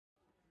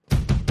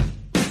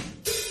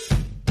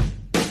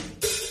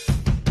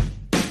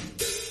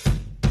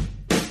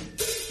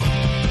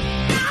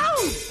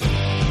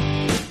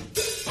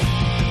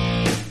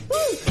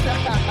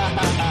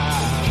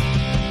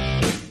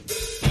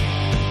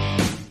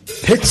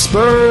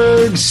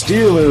Pittsburgh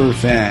Steelers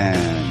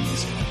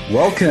fans,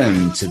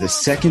 welcome to the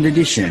second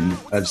edition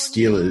of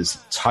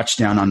Steelers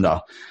Touchdown Under.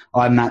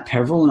 I'm Matt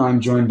Peverell and I'm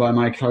joined by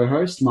my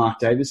co-host Mark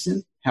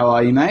Davison. How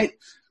are you, mate?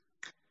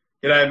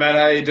 G'day, Matt.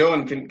 How you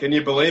doing? Can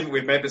you believe it?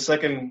 We've made the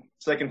second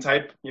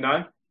tape, you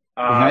know?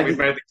 We've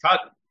made the cut.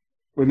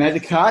 We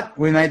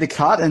made the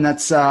cut, and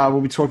that's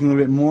we'll be talking a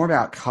little bit more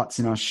about cuts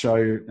in our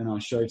show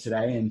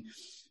today. And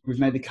we've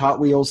made the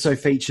cut. We also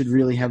featured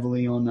really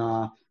heavily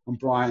on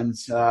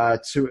Brian's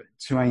 2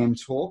 a.m.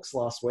 talks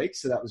last week,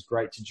 so that was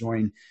great to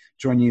join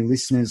you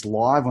listeners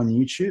live on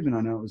YouTube. And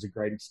I know it was a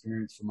great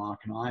experience for Mark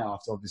and I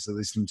after obviously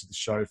listening to the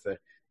show for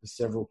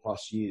several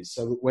plus years.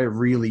 So we're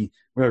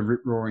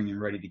rip-roaring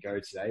and ready to go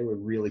today. We're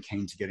really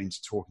keen to get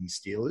into talking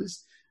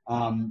Steelers.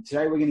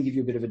 Today we're going to give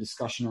you a bit of a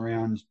discussion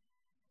around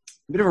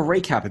a bit of a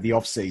recap of the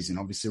off-season.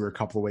 Obviously, we're a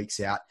couple of weeks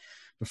out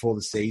before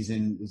the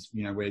season.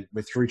 You know,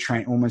 we're through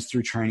almost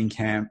through training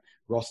camp.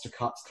 Roster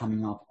cuts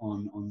coming up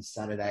on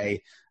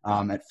Saturday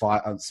at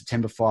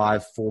September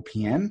 5, 4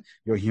 p.m.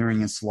 You're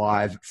hearing us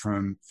live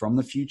from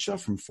the future,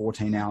 from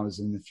 14 hours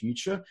in the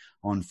future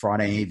on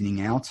Friday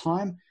evening our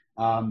time.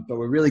 But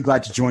we're really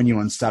glad to join you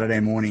on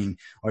Saturday morning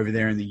over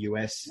there in the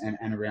US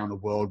and around the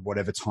world,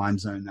 whatever time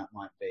zone that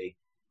might be.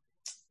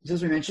 So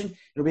as we mentioned,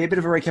 it'll be a bit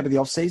of a recap of the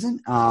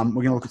off-season. We're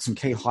going to look at some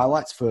key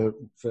highlights for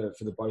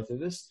the both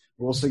of us.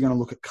 We're also going to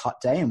look at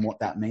cut day and what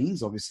that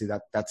means. Obviously,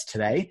 that's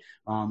today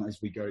as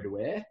we go to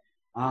air.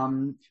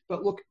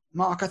 But look,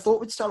 Mark, I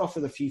thought we'd start off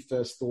with a few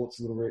first thoughts,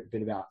 a little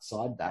bit about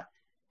outside that.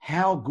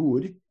 How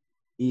good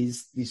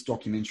is this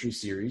documentary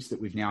series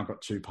that we've now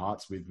got 2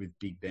 parts with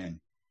Big Ben?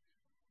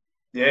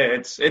 Yeah,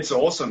 it's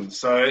awesome.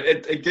 So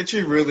it gets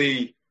you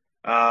really,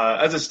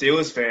 as a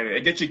Steelers fan,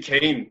 it gets you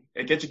keen.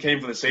 It gets you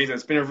keen for the season.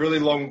 It's been a really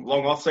long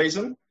off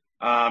season,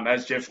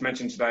 as Jeff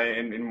mentioned today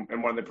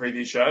in one of the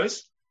previous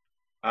shows.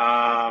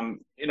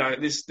 You know,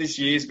 this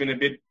year's been a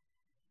bit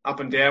up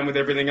and down with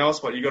everything else,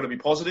 but you got to be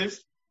positive.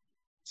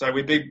 So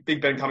with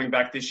Big Ben coming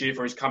back this year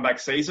for his comeback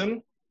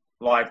season,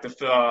 like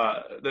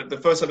the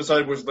first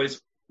episode was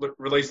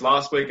released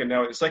last week, and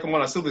now the second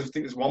one, I still think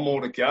there's one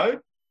more to go.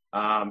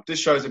 This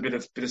shows a bit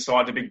of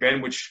side to Big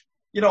Ben, which,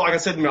 you know, like I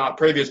said in my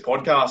previous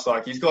podcast,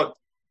 like he's got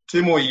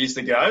 2 more years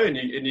to go, and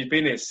you've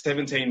been there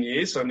 17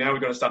 years. So now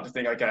we've got to start to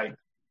think, okay,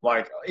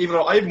 like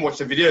I even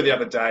watched a video the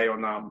other day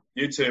on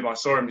YouTube. I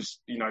saw him just,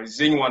 you know,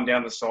 zing one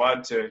down the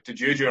side to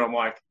Juju, and I'm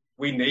like,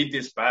 we need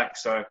this back.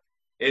 So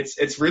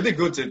it's really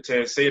good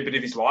to see a bit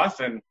of his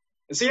life and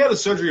see how the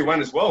surgery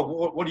went as well.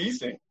 What do you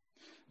think?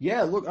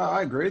 Yeah, look,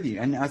 I agree with you.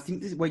 And I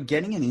think we're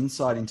getting an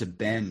insight into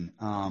Ben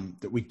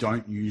that we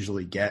don't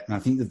usually get. And I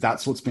think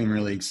that's what's been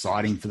really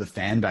exciting for the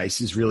fan base,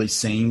 is really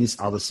seeing this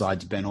other side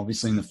to Ben.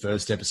 Obviously, in the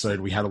first episode,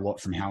 we had a lot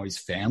from how his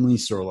family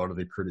saw a lot of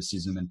the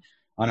criticism. And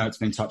I know it's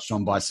been touched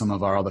on by some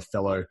of our other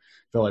fellow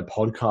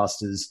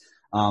podcasters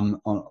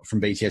from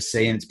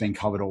BTSC, and it's been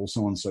covered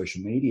also on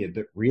social media.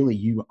 But really,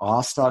 you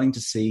are starting to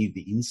see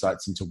the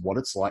insights into what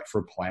it's like for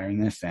a player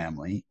and their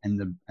family,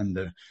 and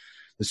the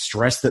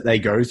stress that they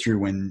go through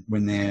when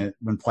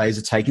players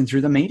are taken through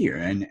the media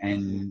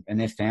and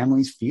their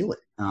families feel it.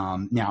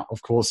 Now,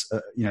 of course,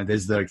 you know,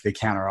 there's the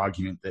counter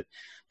argument that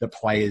the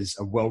players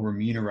are well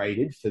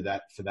remunerated for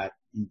that.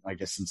 I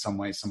guess in some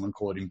ways, someone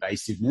call it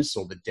invasiveness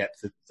or the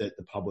depth that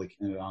the public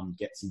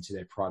gets into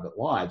their private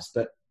lives.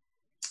 But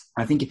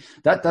I think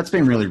that's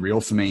been really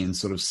real for me, and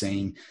sort of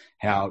seeing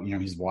how, you know,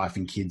 his wife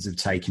and kids have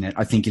taken it.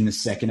 I think in the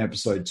second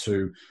episode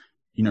too,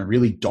 you know,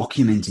 really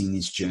documenting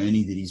this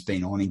journey that he's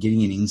been on and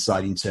getting an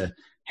insight into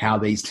how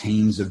these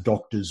teams of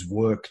doctors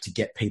work to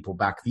get people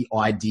back. The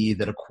idea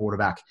that a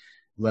quarterback,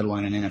 let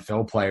alone an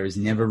NFL player, has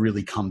never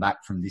really come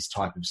back from this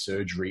type of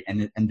surgery,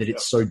 and that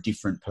it's so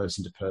different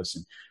person to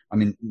person. I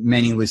mean,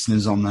 many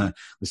listeners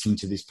listening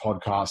to this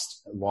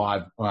podcast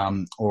live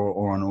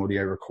or on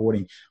audio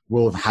recording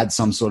will have had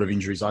some sort of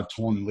injuries. I've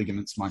torn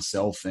ligaments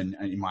myself, and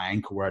in my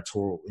ankle where I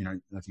tore, you know,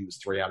 I think it was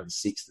 3 out of the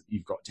 6 that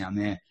you've got down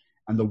there.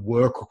 And the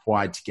work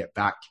required to get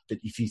back. But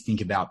if you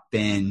think about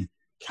Ben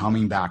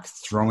coming back,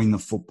 throwing the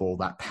football,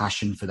 that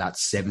passion for that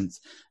 7th,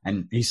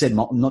 and he said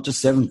not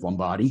just 7th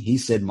Lombardi, he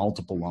said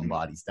multiple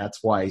Lombardis.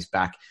 That's why he's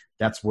back.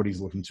 That's what he's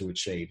looking to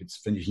achieve. It's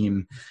for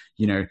him,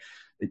 you know,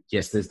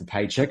 yes, there's the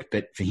paycheck,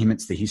 but for him,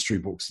 it's the history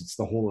books. It's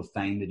the Hall of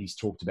Fame that he's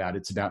talked about.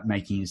 It's about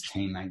making his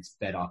teammates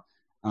better.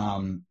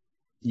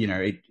 You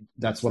know,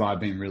 that's what I've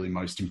been really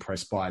most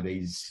impressed by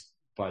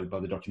by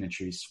the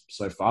documentaries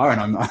so far,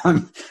 and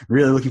I'm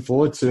really looking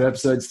forward to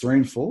episodes 3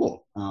 and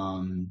 4.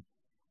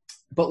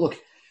 But look,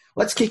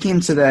 let's kick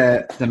into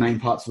the main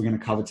parts we're going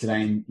to cover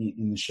today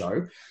in the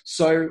show.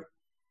 So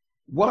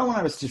what I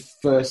wanted us to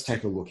first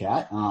take a look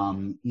at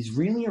is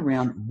really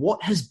around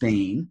what has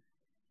been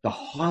the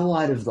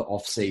highlight of the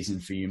off season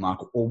for you,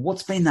 Mark, or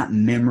what's been that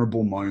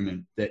memorable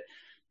moment that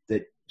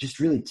just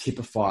really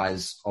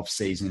typifies off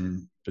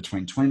season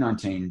between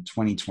 2019,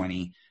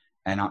 2020,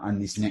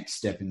 and this next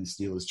step in the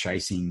Steelers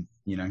chasing,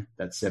 you know,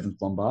 that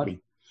 7th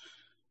Lombardi.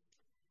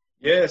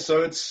 Yeah,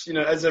 so it's, you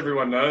know, as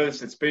everyone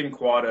knows, it's been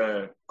quite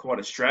a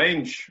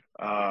strange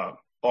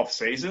off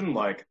season.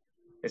 Like,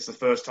 it's the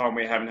first time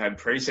we haven't had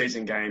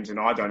preseason games, and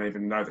I don't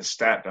even know the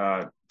stat.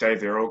 Dave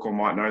the Oracle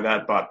might know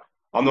that, but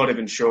I'm not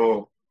even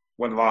sure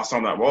when the last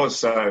time that was.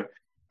 So,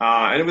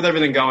 and with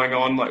everything going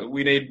on, like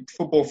we need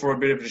football for a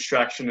bit of a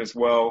distraction as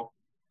well.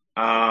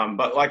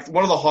 But like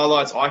one of the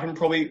highlights I can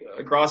probably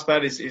grasp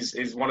at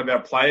is one of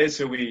our players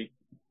who we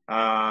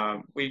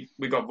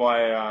got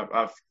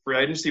via free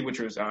agency, which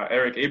was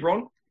Eric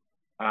Ebron.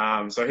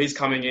 So he's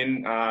coming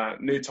in,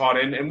 new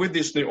tight end, and with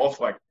this new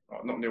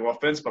not new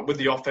offense, but with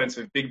the offense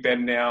of Big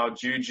Ben now,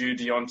 Juju,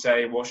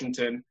 Deontay,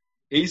 Washington,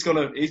 he's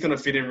gonna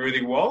fit in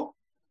really well.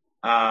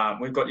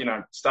 We've got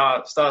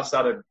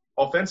star-started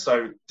offense,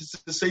 so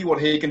just to see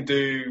what he can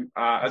do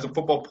as a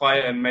football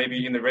player and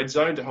maybe in the red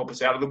zone to help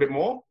us out a little bit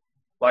more.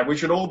 Like we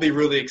should all be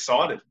really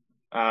excited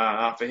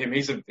for him.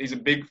 He's a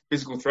big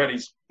physical threat.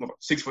 He's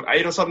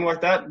 6'8" or something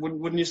like that.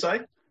 Wouldn't you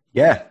say?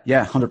 Yeah,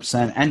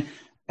 100%.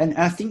 And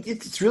I think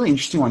it's really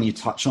interesting one you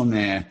touch on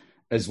there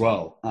as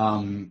well.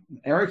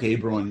 Eric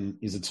Ebron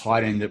is a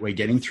tight end that we're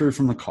getting through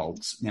from the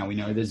Colts. Now we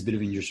know there's a bit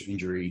of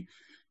injury,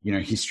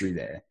 history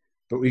there,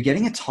 but we're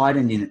getting a tight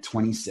end in at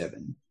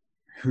 27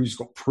 who's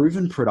got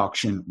proven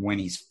production when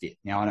he's fit.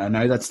 Now I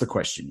know that's the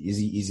question: is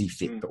he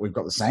fit? But we've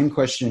got the same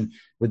question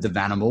with the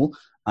Vanimal.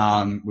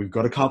 We've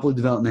got a couple of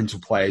developmental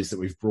players that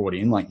we've brought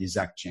in, like your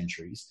Zach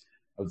Gentrys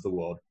of the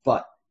world,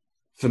 but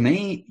for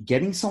me,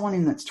 getting someone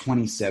in that's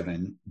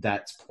 27,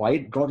 that's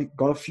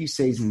got a few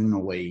seasons in the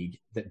league,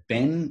 that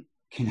Ben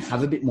can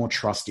have a bit more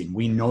trust in.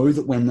 We know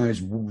that when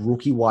those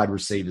rookie wide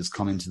receivers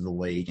come into the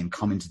league and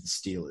come into the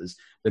Steelers,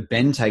 that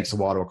Ben takes a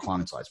while to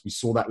acclimatize. We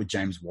saw that with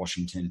James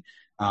Washington,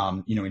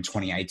 in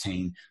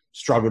 2018,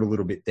 struggled a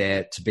little bit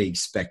there, to be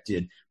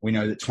expected. We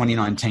know that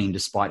 2019,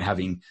 despite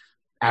having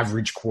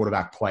average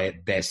quarterback play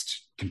at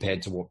best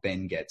compared to what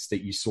Ben gets,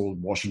 that you saw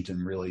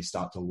Washington really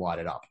start to light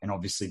it up. And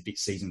obviously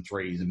season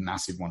 3 is a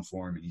massive one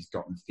for him, and he's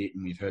gotten fit,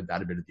 and we've heard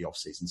that a bit of the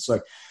offseason.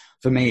 So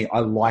for me, I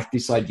like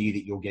this idea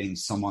that you're getting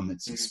someone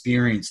that's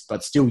experienced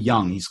but still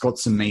young. He's got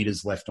some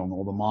meters left on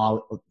all the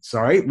mile.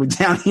 Sorry, we're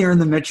down here in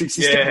the metric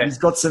system. Yeah. He's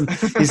got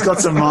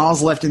some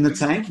miles left in the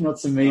tank, not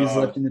some meters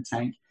left in the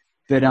tank.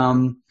 But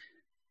and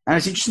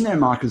it's interesting there,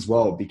 Mark, as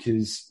well,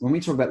 because when we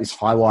talk about this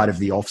highlight of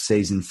the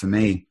offseason, for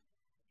me,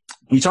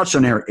 you touched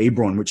on Eric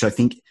Ebron, which I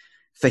think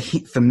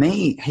for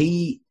me,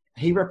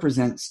 he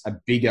represents a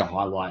bigger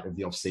highlight of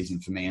the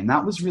offseason for me. And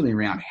that was really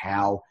around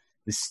how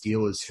the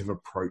Steelers have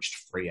approached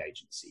free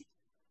agency.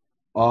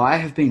 I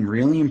have been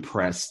really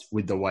impressed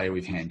with the way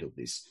we've handled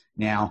this.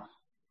 Now,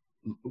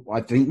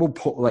 I think we'll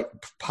put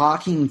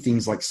parking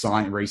things like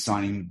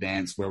re-signing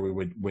Vance where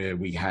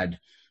we had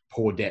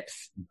poor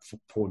depth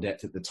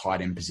at the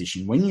tight end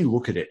position. When you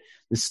look at it,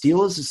 the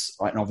Steelers is,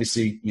 and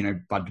obviously,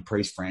 Bud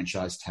Dupree's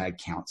franchise tag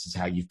counts as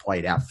how you've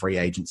played out free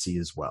agency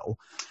as well.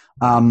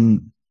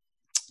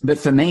 But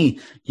for me,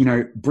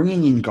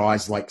 bringing in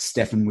guys like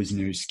Stefan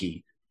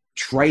Wisniewski,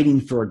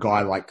 trading for a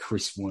guy like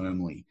Chris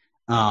Wormley,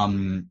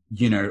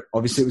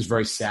 obviously it was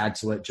very sad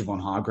to let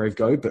Javon Hargrave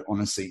go, but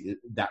honestly,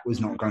 that was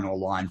not going to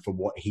align for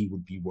what he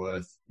would be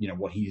worth,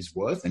 what he is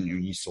worth. And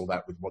you saw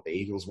that with what the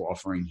Eagles were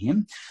offering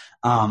him.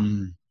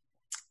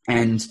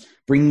 And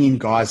bringing in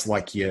guys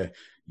like your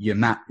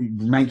Matt,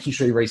 making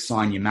sure you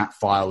re-sign your Matt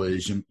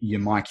Filers, your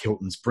Mike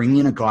Hiltons, bringing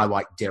in a guy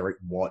like Derek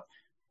Watt,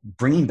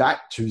 bringing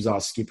back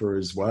Tuzar Skipper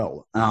as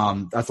well.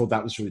 I thought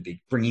that was really big.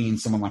 Bringing in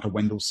someone like a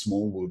Wendell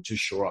Smallwood to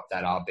shore up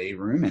that RB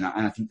room. And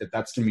I think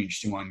that's going to be an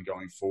interesting one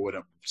going forward,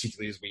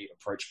 particularly as we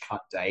approach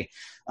cut day,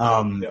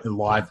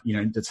 live,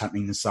 that's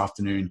happening this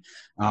afternoon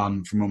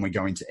from when we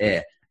go into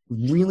air.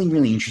 Really,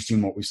 really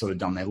interesting what we've sort of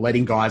done there.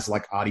 Letting guys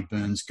like Artie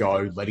Burns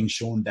go, letting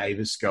Sean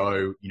Davis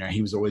go.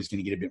 He was always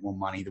going to get a bit more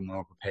money than we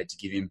were prepared to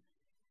give him.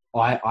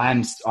 I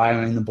am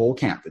in the ball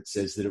camp that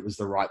says that it was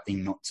the right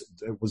thing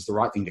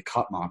to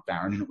cut Mark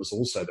Barron, and it was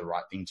also the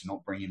right thing to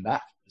not bring him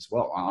back as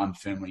well. I'm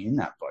firmly in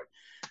that boat.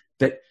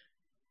 But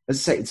as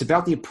I say, it's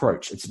about the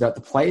approach. It's about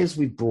the players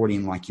we've brought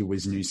in, like your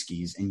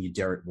Wisniewskis and your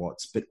Derek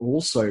Watts, but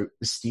also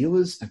the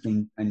Steelers have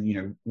been,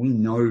 and we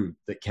know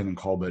that Kevin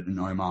Colbert and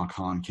Omar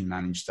Khan can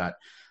manage the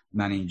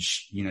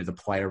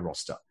player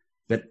roster.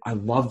 But I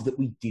love that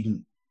we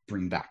didn't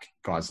bring back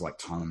guys like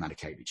Tyler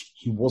Matakevich.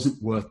 He wasn't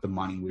worth the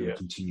money we were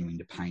continuing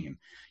to pay him.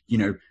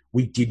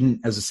 We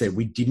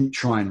didn't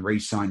try and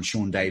re-sign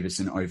Sean Davis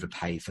and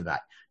overpay for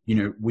that.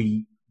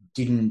 We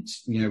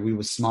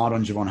were smart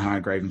on Javon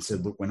Hargrave and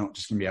said, look, we're not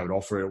just going to be able to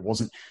offer it. It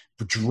wasn't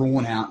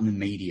drawn out in the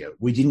media.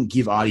 We didn't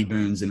give Artie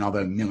Burns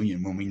another $1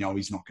 million when we know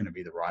he's not going to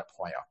be the right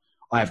player.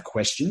 I have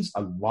questions.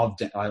 I love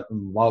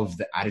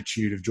the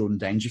attitude of Jordan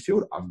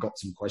Dangerfield. I've got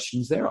some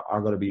questions there. I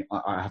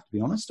have to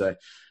be honest.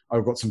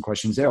 I've got some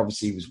questions there.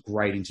 Obviously, it was a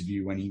great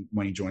interview when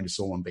he joined us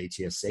all on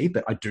BTSC,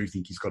 but I do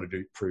think he's got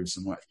to prove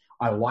some work.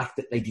 I like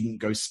that they didn't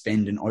go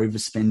spend and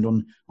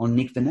overspend on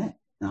Nick Vannett.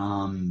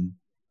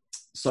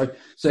 So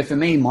for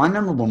me, my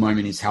memorable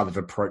moment is how they've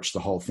approached the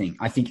whole thing.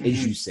 I think,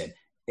 as you said,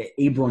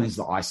 Ebron is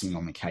the icing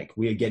on the cake.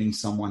 We are getting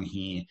someone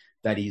here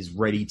that is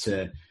ready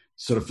to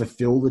sort of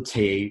fulfill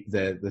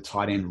the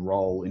tight end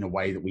role in a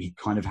way that we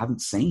kind of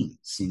haven't seen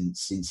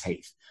since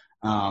Heath.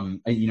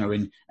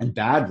 And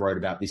Bad wrote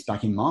about this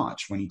back in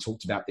March when he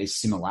talked about their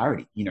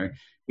similarity.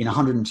 In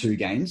 102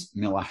 games,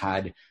 Miller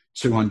had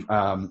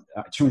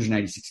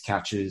 286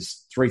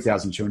 catches,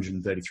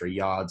 3,233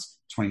 yards,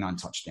 29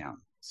 touchdowns.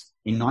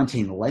 In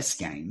 19 less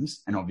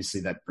games, and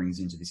obviously that brings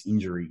into this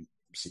injury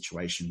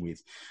situation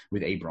with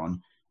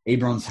Ebron.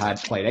 Ebron's had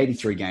played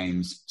 83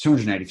 games,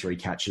 283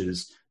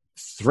 catches,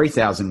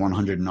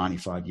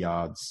 3,195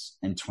 yards,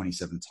 and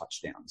 27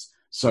 touchdowns.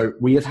 So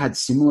we have had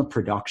similar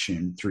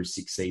production through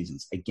 6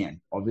 seasons. Again,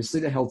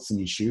 obviously the health's an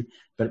issue,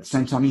 but at the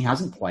same time, he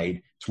hasn't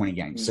played 20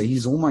 games. So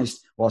he's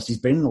almost, whilst he's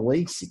been in the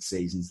league 6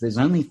 seasons, there's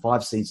only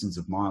 5 seasons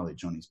of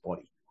mileage on his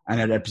body. And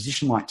at a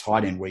position like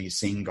tight end, where you're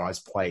seeing guys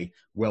play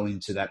well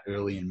into that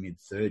early and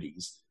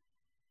mid-30s,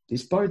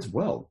 this bodes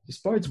well. This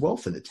bodes well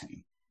for the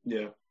team.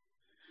 Yeah.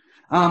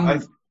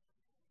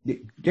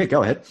 Yeah,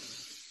 go ahead.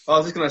 I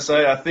was just going to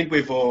say, I think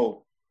we've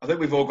all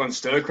gone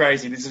stir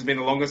crazy. This has been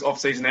the longest off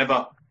season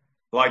ever.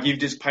 Like, you've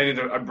just painted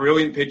a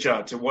brilliant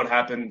picture to what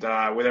happened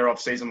with our off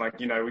season. Like,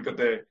 we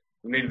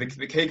needed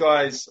the key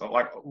guys.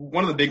 Like,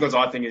 one of the big ones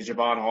I think is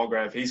Javon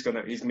Holgrave. He's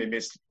gonna be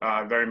missed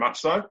very much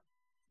so.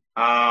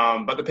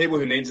 But the people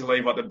who need to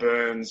leave, like the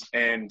Burns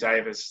and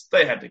Davis,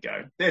 they had to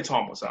go. Their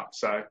time was up.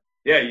 So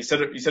yeah, you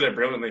said it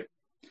brilliantly.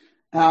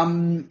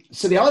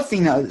 So the other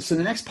thing, so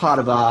the next part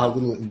of our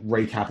little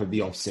recap of the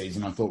off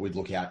season I thought we'd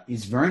look at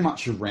is very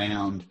much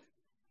around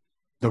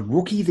the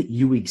rookie that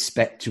you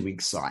expect to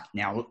excite.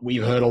 Now,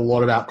 we've heard a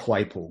lot about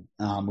Claypool.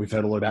 We've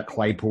heard a lot about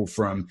Claypool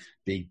from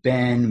Big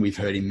Ben. We've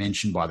heard him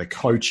mentioned by the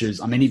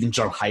coaches. I mean, even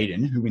Joe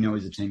Hayden, who we know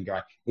is a team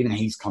guy, even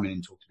he's come in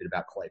and talked a bit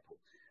about Claypool.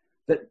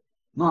 But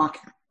Mark,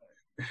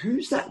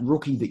 who's that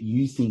rookie that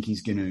you think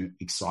is going to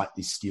excite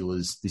this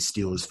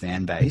Steelers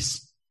fan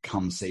base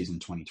come season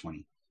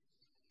 2020?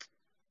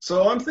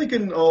 So I'm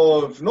thinking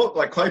of, not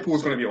like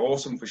Claypool's going to be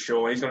awesome for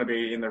sure. He's going to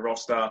be in the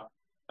roster,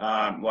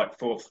 like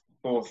fourth,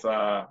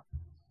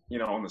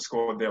 on the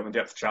squad there on the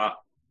depth chart,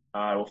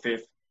 or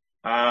fifth.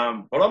 But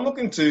I'm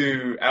looking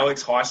to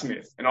Alex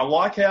Highsmith, and I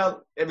like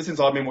how, ever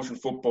since I've been watching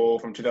football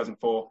from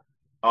 2004,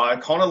 I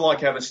kind of like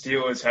how the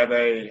Steelers, how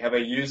they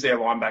use their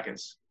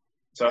linebackers.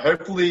 So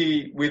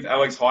hopefully with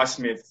Alex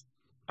Highsmith,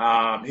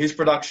 his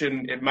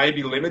production, it may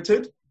be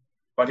limited,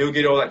 but he'll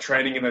get all that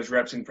training and those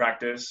reps in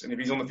practice. And if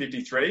he's on the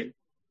 53,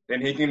 then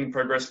he can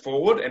progress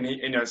forward.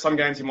 And some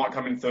games he might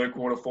come in third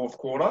quarter, fourth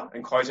quarter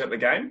and close out the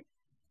game.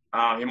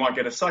 He might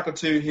get a sack or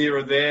two here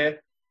or there.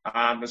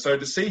 So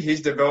to see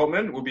his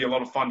development will be a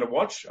lot of fun to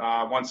watch.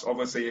 Once,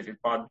 obviously, if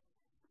Bud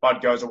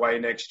goes away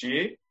next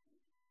year.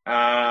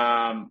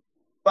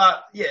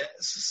 But yeah,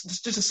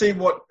 just to see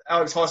what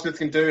Alex Highsmith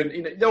can do, and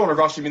you don't want to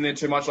rush him in there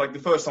too much. Like the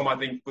first time, I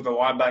think with the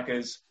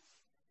linebackers,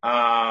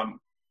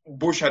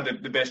 Bush had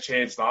the best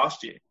chance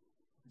last year.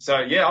 So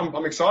yeah,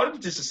 I'm excited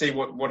just to see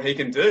what he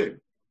can do.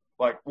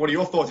 Like, what are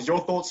your thoughts? Is your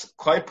thoughts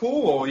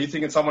Claypool, or are you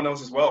thinking someone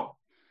else as well?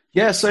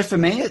 Yeah, so for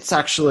me, it's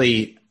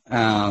actually,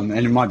 and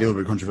it might be a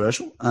little bit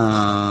controversial,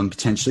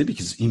 potentially,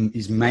 because he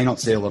may not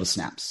see a lot of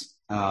snaps.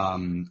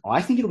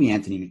 I think it'll be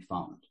Anthony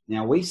McFarland.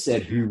 Now, we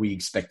said who we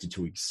expected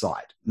to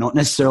excite, not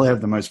necessarily have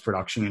the most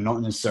production and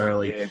not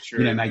necessarily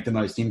make the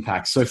most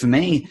impact. So for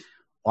me,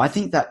 I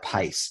think that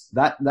pace,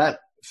 that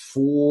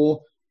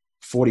 4:44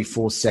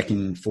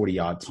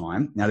 40-yard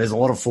time. Now, there's a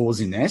lot of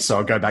fours in there, so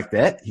I'll go back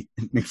there.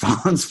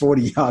 McFarland's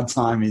 40-yard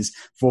time is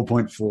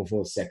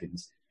 4.44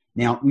 seconds.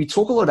 Now, we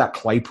talk a lot about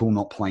Claypool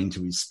not playing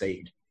to his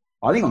speed.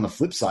 I think on the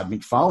flip side,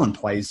 McFarland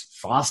plays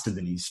faster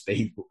than his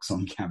speed looks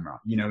on camera.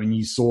 And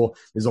you saw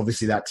there's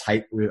obviously that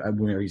tape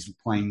where he's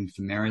playing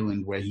for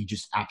Maryland where he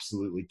just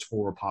absolutely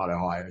tore apart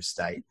Ohio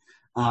State.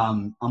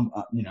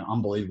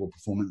 Unbelievable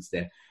performance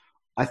there.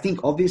 I think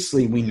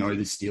obviously we know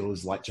the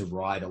Steelers like to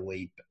ride a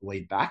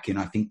lead back, and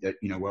I think that,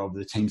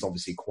 the team's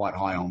obviously quite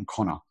high on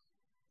Connor.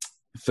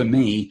 For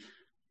me,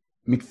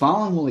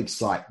 McFarland will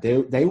excite.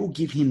 They will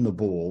give him the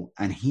ball,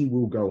 and he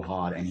will go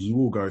hard, and he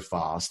will go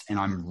fast, and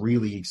I'm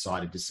really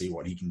excited to see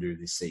what he can do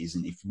this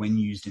season when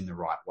used in the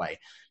right way.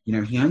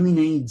 He only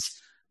needs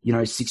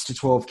 6 to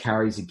 12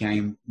 carries a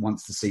game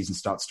once the season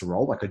starts to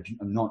roll. Like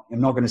I'm not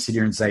going to sit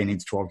here and say he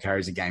needs 12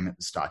 carries a game at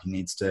the start. He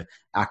needs to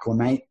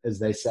acclimate, as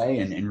they say,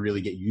 and really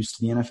get used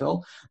to the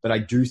NFL. But I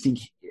do think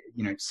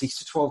 6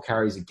 to 12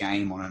 carries a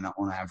game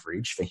on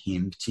average for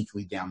him,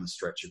 particularly down the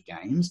stretch of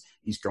games,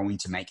 is going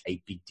to make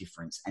a big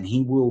difference. And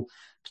he will,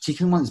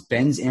 particularly once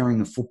Ben's airing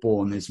the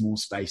football and there's more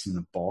space in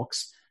the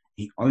box,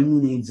 he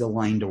only needs a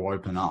lane to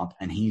open up,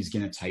 and he's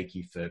going to take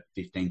you for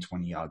 15,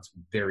 20 yards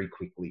very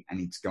quickly,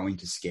 and it's going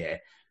to scare.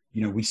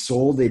 We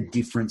saw the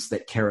difference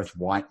that Kerrith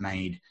White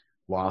made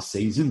last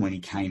season when he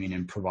came in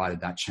and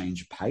provided that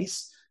change of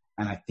pace.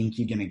 And I think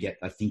you're going to get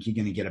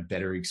a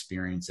better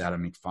experience out of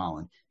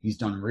McFarland. He's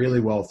done really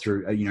well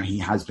through, he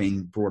has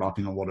been brought up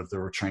in a lot of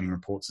the training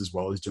reports as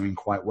well as doing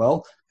quite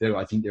well.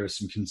 I think there are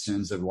some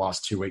concerns over the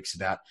last 2 weeks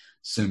about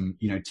some,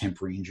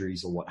 temporary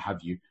injuries or what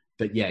have you.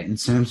 But yeah, in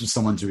terms of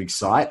someone to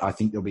excite, I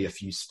think there'll be a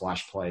few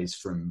splash plays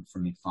from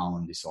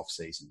McFarland this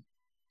offseason.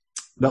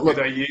 But look,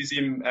 do they use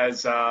him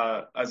as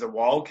a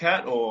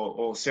wildcat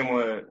or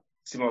similar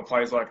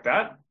plays like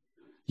that?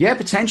 Yeah,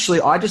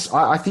 potentially. I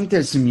think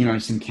there's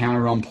some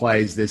counter run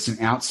plays. There's some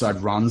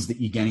outside runs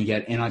that you're going to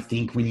get. And I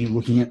think when you're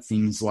looking at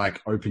things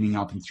like opening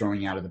up and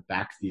throwing out of the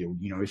backfield,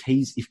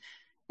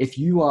 if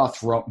you are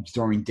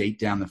throwing deep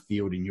down the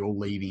field and you're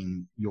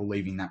leaving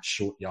that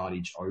short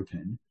yardage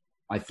open,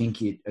 I think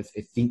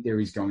there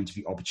is going to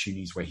be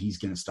opportunities where he's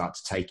going to start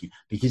to take you,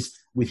 because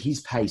with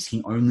his pace,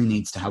 he only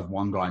needs to have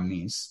one guy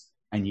miss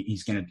and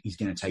he's going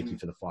to take you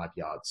for the 5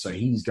 yards. So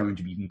he's going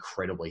to be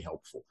incredibly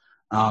helpful.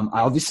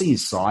 Obviously,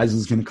 his size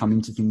is going to come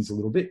into things a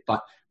little bit,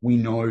 but we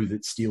know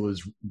that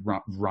Steelers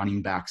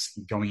running backs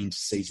going into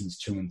seasons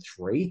 2 and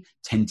 3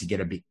 tend to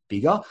get a bit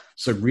bigger.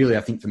 So really,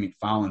 I think for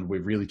McFarland,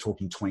 we're really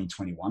talking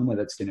 2021, where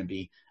that's going to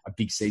be a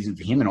big season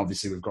for him. And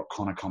obviously, we've got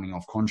Connor coming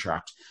off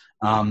contract.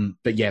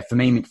 But yeah, for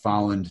me,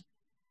 McFarland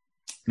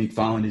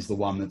is the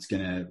one that's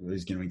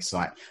going to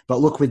excite.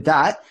 But look, with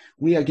that,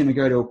 we are going to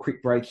go to a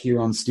quick break here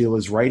on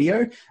Steelers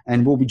Radio,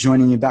 and we'll be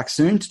joining you back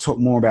soon to talk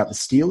more about the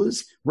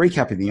Steelers,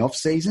 recapping the off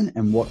season,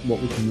 and what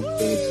we can look forward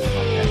to.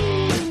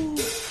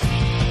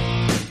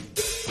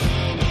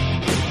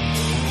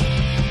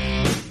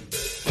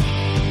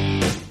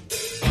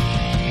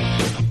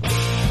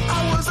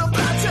 I was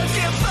about to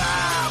give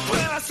up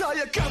when I saw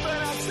you coming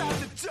outside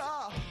the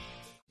door.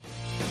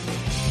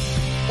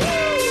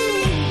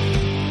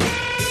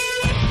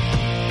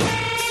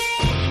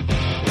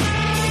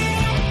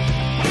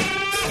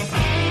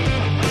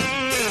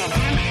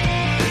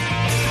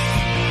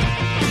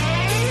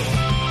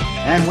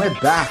 And we're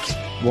back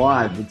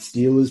live with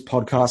Steelers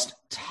podcast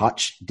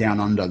Touch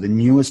Down Under, the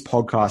newest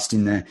podcast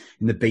in the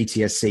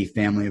BTSC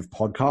family of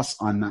podcasts.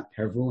 I'm Matt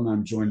Peverill, and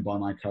I'm joined by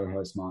my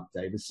co-host Mark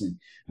Davison.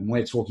 And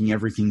we're talking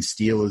everything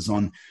Steelers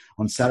on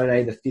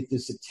Saturday, the 5th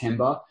of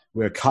September.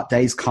 Where cut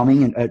day's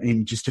coming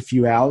in just a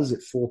few hours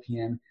at 4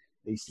 p.m.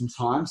 Eastern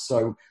time.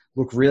 So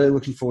look, really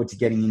looking forward to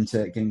getting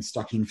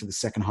stuck in for the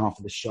second half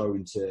of the show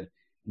into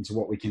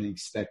what we can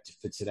expect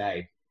for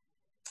today.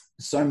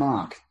 So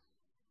Mark,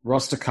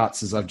 roster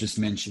cuts, as I've just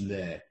mentioned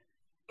there,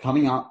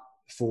 coming up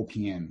 4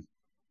 p.m.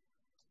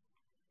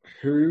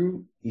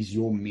 Who is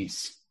your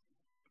miss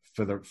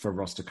for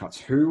roster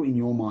cuts? Who in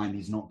your mind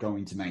is not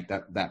going to make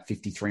that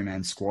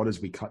 53-man squad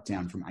as we cut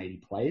down from 80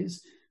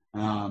 players?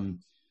 Who's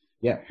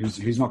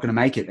not going to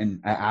make it?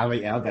 And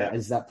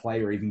is that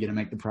player even going to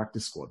make the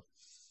practice squad?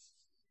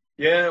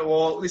 Yeah,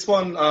 well, this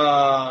one,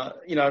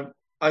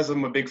 as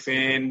I'm a big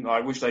fan, I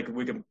wish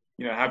we could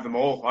have them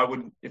all. I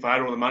would, if I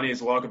had all the money as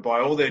well, I could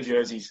buy all their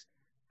jerseys.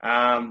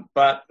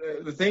 But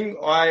the thing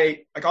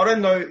I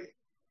don't know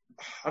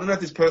if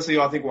this personally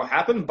I think will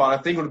happen, but I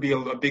think it would be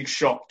a big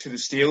shock to the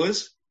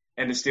Steelers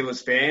and the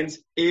Steelers fans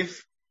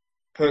if,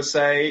 per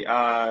se,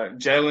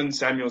 Jalen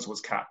Samuels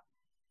was cut.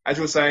 As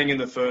you were saying in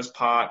the first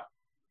part,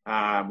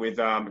 with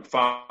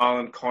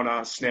McFarland,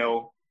 Connor,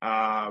 Snell,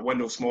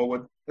 Wendell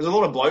Smallwood, there's a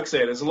lot of blokes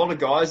there. There's a lot of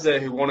guys there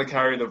who want to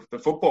carry the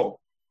football.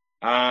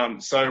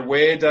 So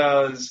where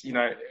does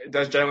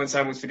Jalen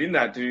Samuels fit in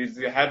that? Do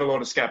they have a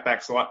lot of scat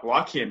backs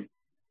like him?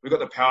 We've got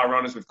the power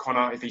runners with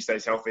Connor if he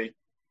stays healthy.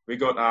 We've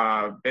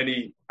got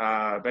Benny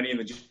in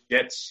the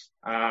Jets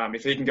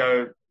if he can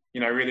go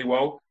really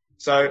well.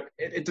 So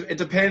it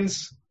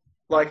depends.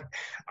 Like,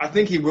 I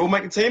think he will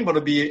make the team, but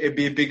it'd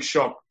be a big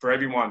shock for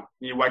everyone.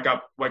 You wake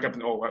up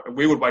and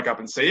we would wake up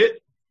and see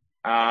it.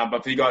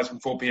 But for you guys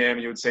from 4 p.m,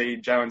 you would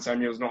see Jalen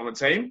Samuels not on the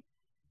team.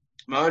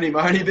 My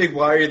only big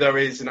worry though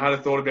is, and I had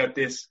a thought about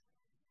this,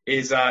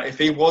 is if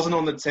he wasn't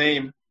on the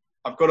team,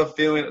 I've got a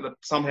feeling that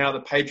somehow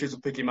the Patriots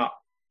will pick him up.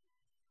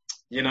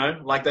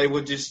 Like they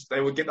would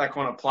get that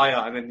kind of player,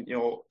 and then they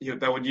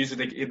would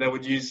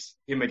use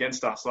him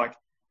against us. Like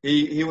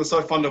he was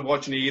so fun to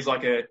watch, and he is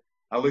like a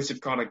elusive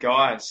kind of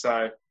guy.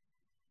 So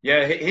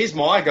yeah, he's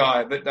my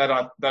guy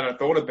that I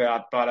thought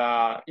about.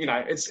 But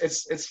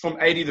it's from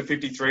 80 to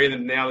 53, and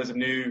then now there's a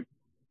new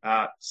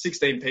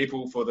 16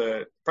 people for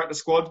the practice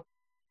squad.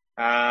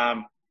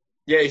 Who's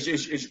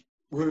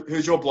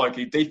your bloke?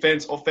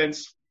 Defense,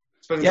 offense?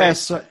 So look,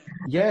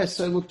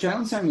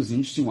 Jalen Samuels is an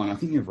interesting one. I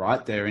think you're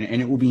right there,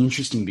 and it will be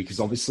interesting because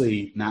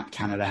obviously Matt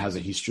Canada has a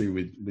history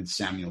with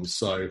Samuels.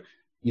 So,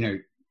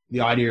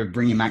 the idea of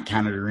bringing Matt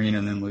Canada in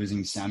and then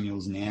losing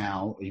Samuels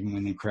now, even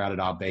when the crowded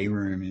RB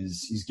room,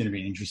 is going to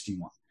be an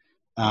interesting one.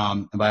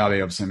 And by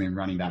RB, obviously, I mean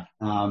running back.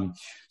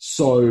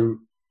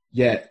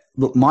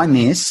 Look, my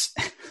miss,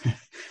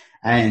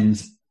 and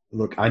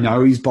look, I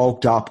know he's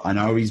bulked up. I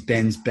know he's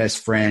Ben's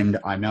best friend.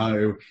 I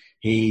know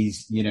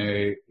he's,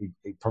 he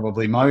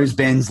probably mows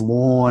Ben's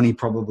lawn. He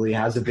probably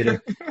has a bit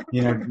of,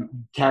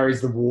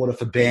 carries the water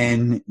for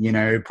Ben,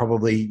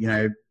 probably,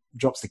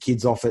 drops the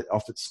kids off at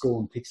school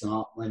and picks them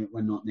up when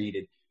not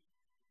needed.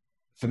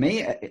 For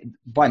me,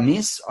 by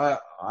miss,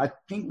 I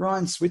think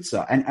Ryan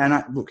Switzer.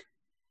 And look,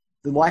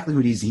 the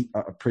likelihood is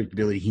a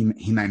predictability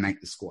he may make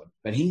the squad.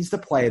 But he's the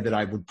player that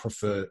I would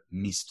prefer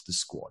missed the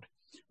squad.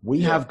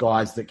 We have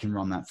guys that can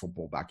run that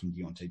football back in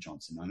Deontay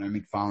Johnson. I know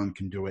McFarland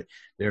can do it.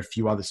 There are a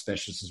few other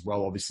specialists as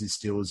well. Obviously, the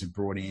Steelers have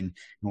brought in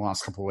the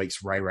last couple of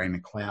weeks Ray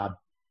McLeod.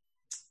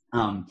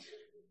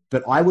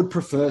 But I would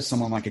prefer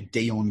someone like a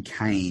Dion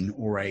Kane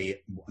or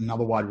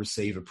another wide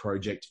receiver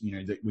project,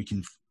 that we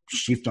can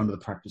shift onto the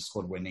practice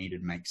squad where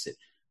needed makes it.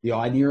 The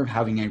idea of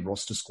having a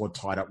roster squad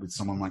tied up with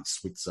someone like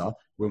Switzer,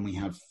 when we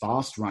have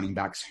fast running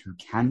backs who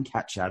can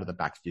catch out of the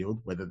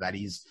backfield, whether that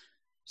is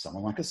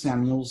someone like a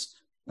Samuels,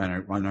 I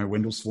know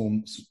Wendell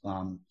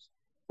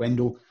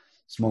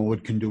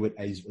Smallwood can do it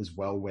as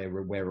well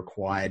where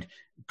required.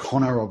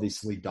 Connor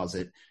obviously does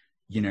it.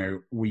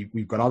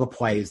 We've got other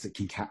players that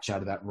can catch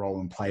out of that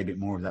role and play a bit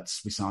more of that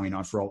Swiss Army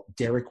knife role.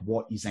 Derek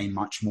Watt is a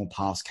much more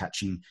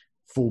pass-catching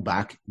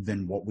fullback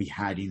than what we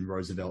had in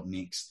Roosevelt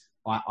Nix.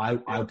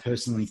 I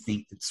personally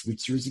think that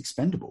Switzer is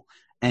expendable.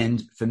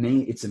 And for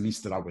me, it's a miss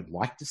that I would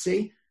like to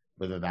see.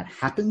 Whether that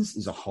happens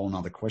is a whole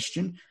nother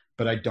question.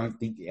 But I don't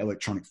think the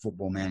electronic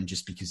football man,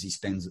 just because he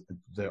spends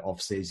the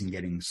off-season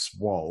getting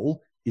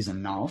swole, is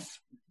enough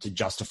to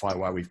justify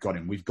why we've got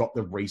him. We've got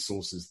the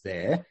resources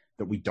there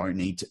that we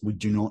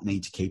do not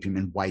need to keep him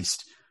and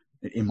waste,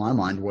 in my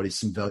mind, what is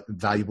some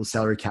valuable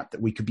salary cap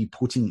that we could be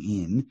putting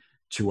in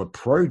to a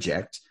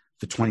project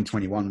for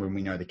 2021 when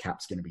we know the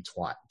cap's going to be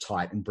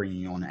tight and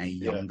bringing on a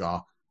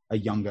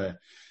younger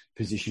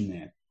position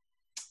there.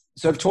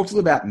 So I've talked a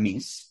little about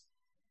miss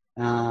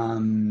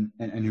and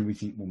who we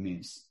think will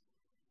miss.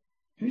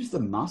 Who's the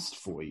must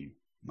for you,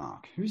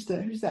 Mark? Who's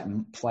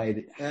that player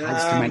that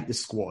has to make the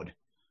squad?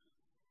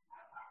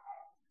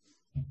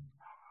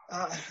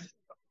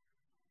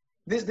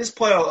 This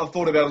player I've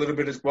thought about a little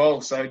bit as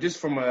well. So just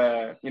from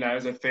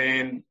as a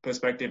fan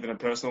perspective and a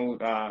personal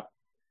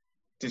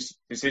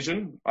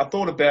decision, I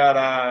thought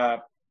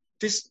about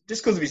just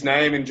because of his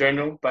name in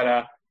general,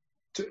 but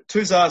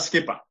Tuzar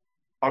Skipper.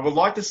 I would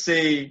like to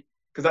see,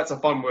 because that's a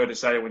fun word to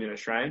say when you're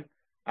Australian.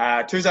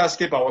 Tuzar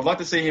Skipper, I would like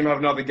to see him have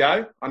another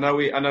go. I know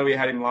we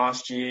had him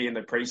last year in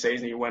the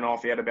preseason. He went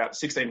off. He had about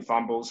 16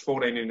 fumbles,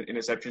 14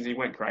 interceptions. He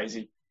went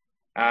crazy.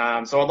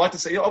 So I'd like to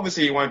see.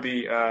 Obviously, he won't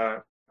be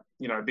a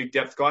big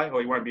depth guy, or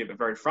he won't be at the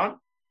very front,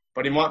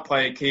 but he might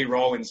play a key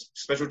role in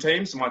special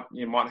teams.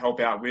 He might help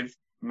out with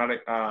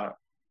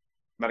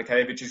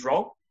Matakayevich's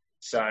role.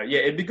 So yeah,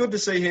 it'd be good to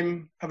see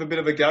him have a bit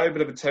of a go, a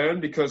bit of a turn,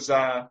 because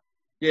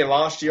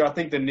last year I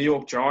think the New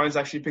York Giants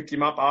actually picked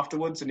him up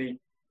afterwards, and he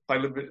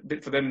played a little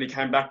bit for them, and he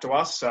came back to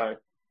us. So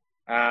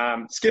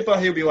Skipper,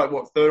 he'll be like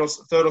third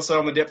or so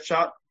on the depth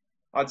chart,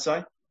 I'd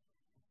say.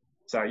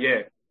 So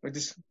yeah, we'll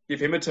just give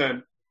him a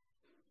turn.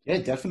 Yeah,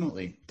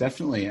 definitely.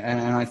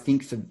 And I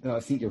think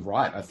you're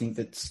right. I think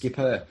that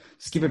Skipper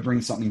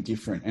brings something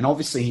different, and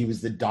obviously he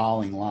was the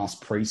darling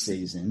last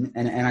preseason,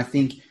 and I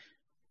think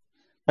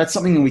that's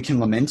something that we can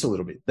lament a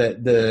little bit.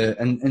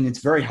 And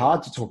it's very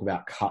hard to talk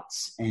about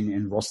cuts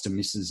and roster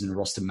misses and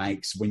roster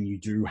makes when you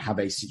do have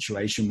a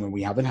situation where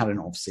we haven't had an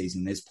off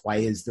season. There's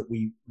players that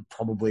we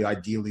probably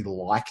ideally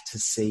like to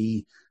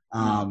see,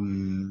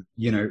 playing,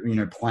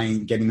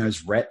 getting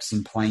those reps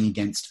and playing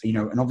against,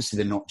 and obviously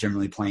they're not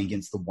generally playing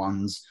against the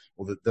ones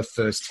or the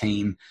first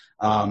team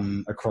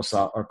across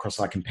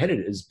our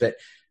competitors,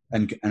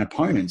 and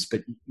opponents.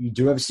 But you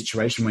do have a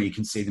situation where you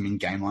can see them in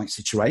game-like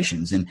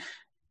situations,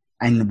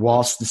 and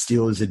whilst the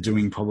Steelers are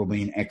doing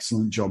probably an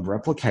excellent job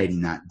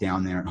replicating that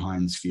down there at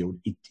Heinz Field,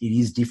 it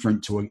is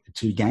different to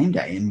game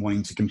day and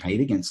wanting to compete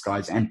against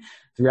guys. And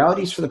the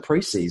reality is, for the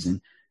preseason,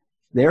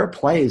 there are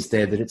players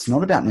there that it's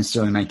not about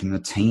necessarily making the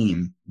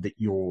team that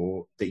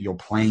you're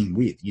playing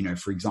with.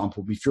 For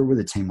example, if you're with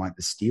a team like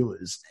the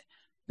Steelers,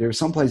 there are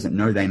some players that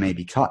know they may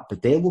be cut,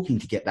 but they're looking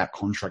to get that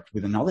contract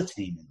with another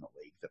team in the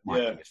league that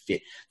might be a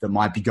fit, that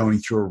might be going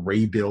through a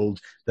rebuild,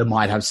 that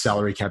might have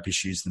salary cap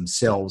issues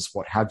themselves,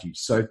 what have you.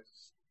 So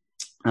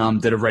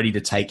that are ready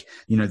to take,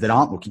 that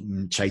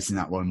aren't chasing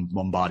that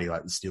Lombardi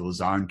like the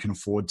Steelers are and can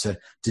afford to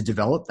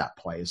develop that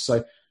player.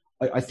 So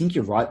I think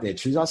you're right there.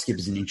 Tuzar Skipper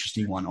is an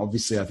interesting one.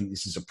 Obviously, I think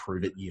this is a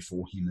prove-it year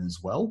for him as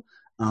well.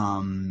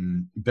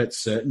 But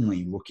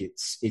certainly, look,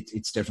 it's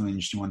definitely an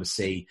interesting one to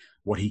see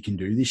what he can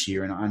do this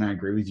year. And I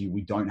agree with you.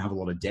 We don't have a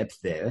lot of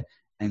depth there.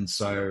 And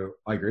so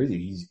I agree with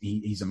you.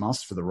 He's a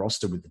must for the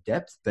roster with the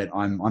depth, but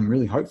I'm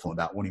really hopeful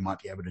about what he might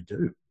be able to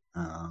do.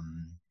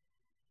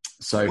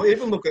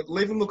 Even look at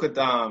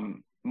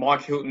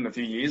Mike Hilton a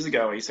few years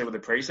ago. He said with the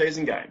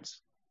preseason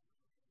games,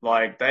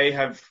 like they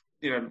have,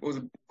 it was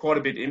quite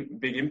a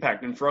big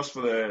impact. And for us,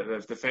 for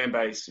the fan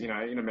base,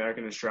 in America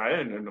and Australia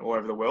and all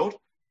over the world,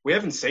 we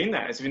haven't seen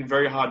that. It's been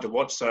very hard to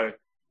watch. So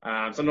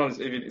sometimes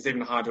it's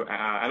even hard to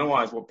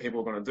analyze what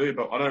people are going to do.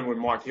 But I know when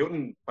Mike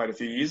Hilton played a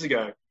few years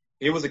ago,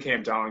 he was a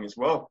camp darling as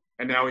well,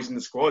 and now he's in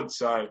the squad.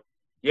 So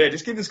yeah,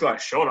 just give this guy a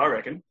shot, I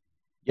reckon.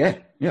 Yeah,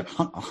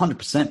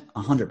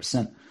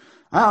 100%.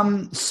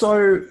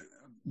 So,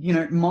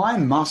 my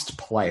must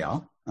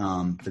player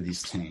for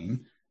this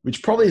team,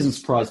 which probably isn't a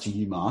surprise to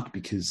you, Mark,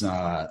 because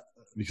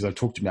I've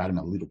talked about him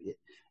a little bit.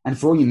 And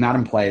for all you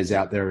Madden players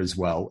out there as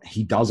well,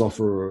 he does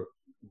offer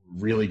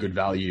really good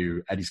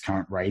value at his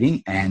current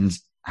rating. And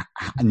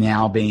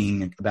now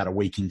being about a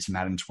week into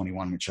Madden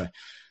 21, which I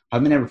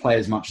haven't been able to play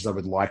as much as I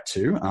would like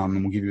to,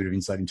 and we'll give you a bit of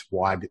insight into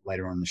why a bit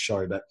later on in the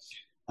show. But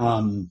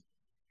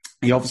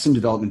he offers some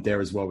development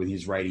there as well with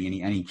his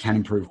rating, and he can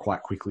improve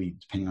quite quickly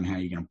depending on how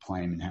you're going to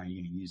play him and how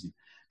you're going to use him.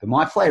 But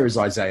my player is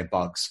Isaiah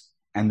Buggs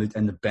and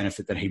the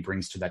benefit that he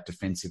brings to that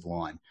defensive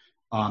line.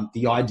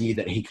 The idea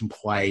that he can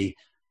play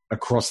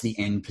across the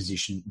end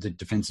position, the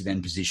defensive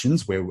end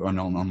positions, where we're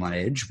on that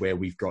edge, where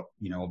we've got,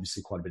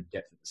 obviously quite a bit of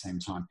depth at the same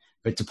time,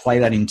 but to play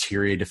that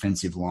interior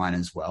defensive line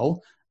as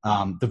well.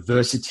 The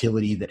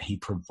versatility that he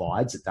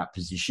provides at that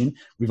position.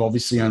 We've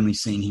obviously only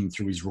seen him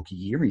through his rookie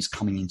year. He's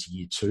coming into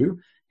year 2.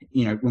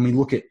 When we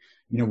look at,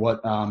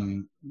 what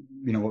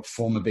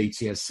former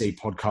BTSC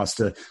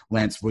podcaster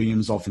Lance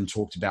Williams often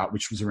talked about,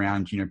 which was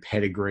around,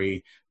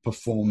 pedigree,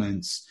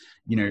 performance,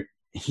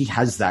 he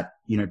has that,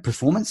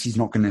 performance he's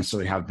not going to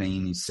necessarily have been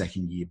in his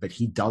second year, but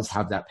he does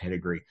have that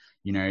pedigree.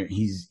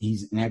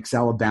 He's an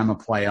ex-Alabama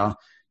player,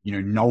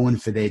 known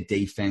for their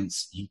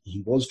defense.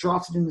 He was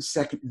drafted in the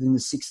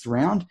 6th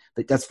round,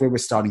 but that's where we're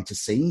starting to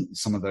see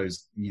some of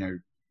those,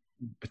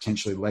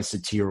 potentially lesser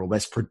tier or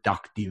less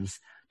productive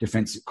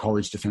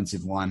college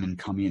defensive linemen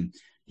come in.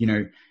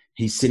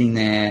 He's sitting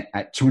there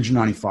at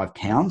 295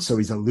 pounds, so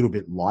he's a little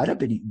bit lighter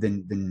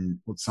than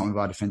what some of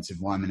our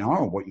defensive linemen are,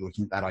 or what you're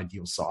looking at that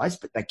ideal size,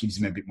 but that gives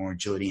him a bit more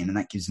agility, and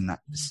that gives him that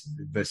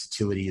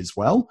versatility as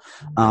well.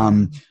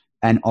 And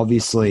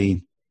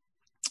obviously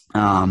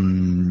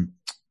with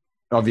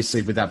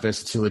that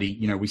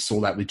versatility, we saw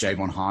that with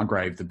Javon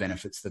Hargrave, the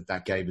benefits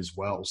that gave as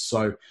well.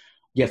 So,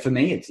 yeah, for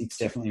me, it's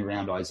definitely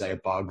around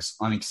Isaiah Buggs.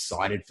 I'm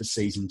excited for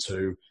season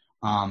 2.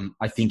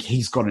 I think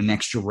he's got an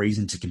extra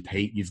reason to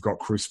compete. You've got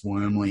Chris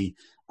Wormley,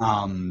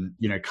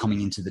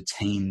 coming into the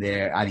team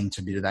there, adding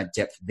to a bit of that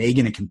depth. They're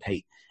going to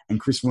compete. And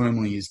Chris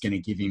Wormley is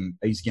going to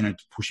he's going to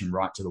push him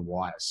right to the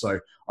wire. So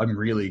I'm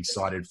really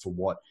excited for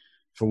what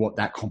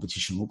that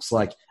competition looks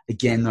like.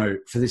 Again, though,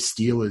 for the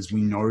Steelers,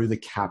 we know the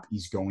cap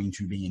is going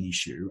to be an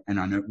issue. And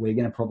I know we're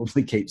going to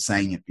probably keep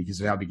saying it because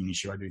of how big an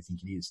issue I do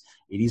think it is.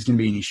 It is going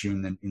to be an issue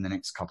in the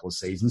next couple of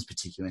seasons,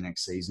 particularly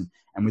next season.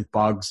 And with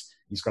Buggs,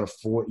 he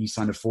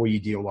signed a 4-year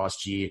deal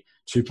last year,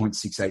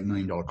 $2.68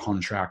 million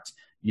contract.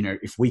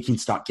 If we can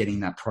start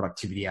getting that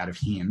productivity out of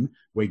him,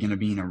 we're going to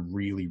be in a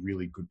really,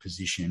 really good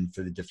position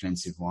for the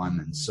defensive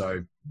linemen.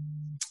 So,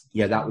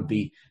 yeah, that would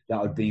be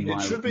my.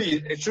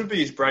 It should be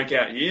his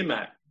breakout year,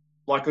 Matt.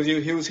 Like, because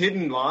he was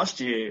hidden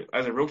last year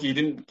as a rookie. He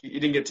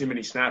didn't get too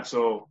many snaps,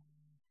 or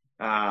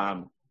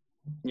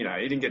he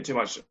didn't get too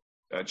much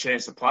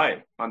chance to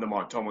play under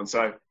Mike Tomlin.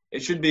 So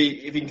it should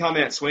be, if he can come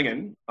out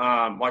swinging.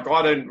 I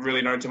don't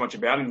really know too much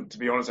about him, to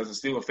be honest, as a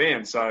Steeler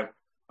fan. So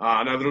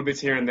I know little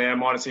bits here and there. I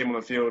might have seen him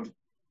on the field,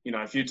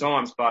 a few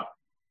times. But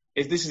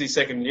if this is his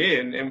second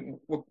year, and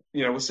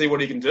we'll see what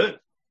he can do.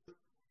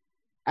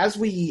 As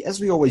we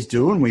always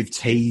do, and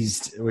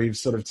we've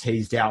sort of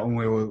teased out when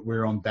we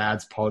were on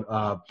Bad's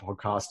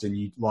podcast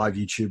and live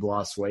YouTube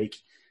last week.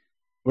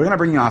 We're going to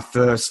bring you our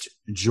first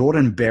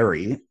Jordan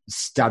Berry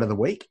stat of the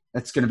week.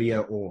 That's going to be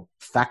or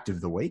fact of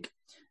the week,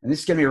 and this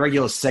is going to be a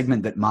regular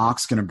segment that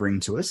Mark's going to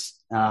bring to us.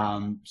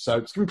 So it's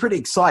going to be pretty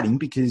exciting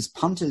because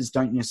punters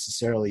don't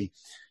necessarily,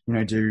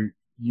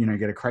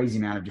 get a crazy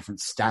amount of different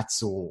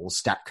stats or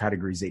stat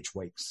categories each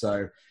week.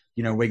 So,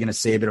 we're going to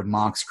see a bit of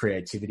Mark's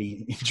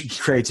creativity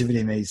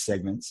in these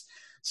segments.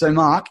 So,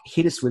 Mark,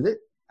 hit us with it.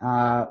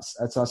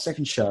 It's our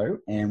second show,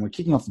 and we're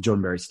kicking off the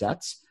Jordan Berry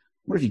stats.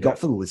 What have you got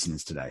for the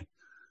listeners today?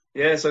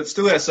 Yeah, so it's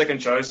still our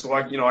second show. So,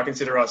 I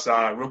consider us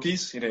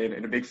rookies,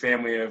 in a big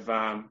family of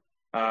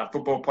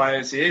football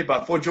players here.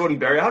 But for Jordan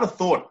Berry, I had a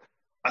thought.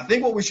 I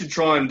think what we should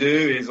try and do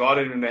is, I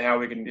don't know how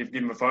we can give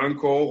him a phone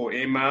call or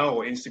email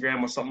or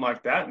Instagram or something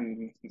like that,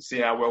 and see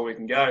how well we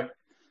can go.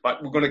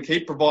 But we're going to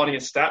keep providing a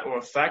stat or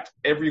a fact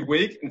every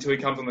week until he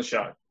comes on the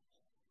show.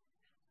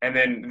 And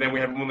then we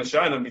have him on the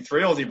show, and there'll be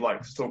 3 Aussie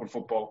blokes talking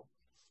football.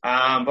 But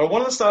I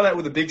wanted to start out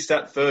with a big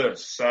stat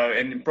first. So,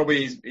 and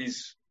probably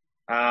his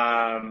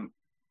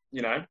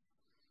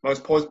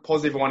most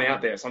positive one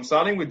out there. So I'm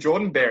starting with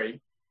Jordan Berry.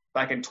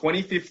 Back in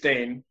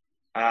 2015,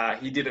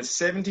 he did a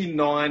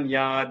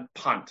 79-yard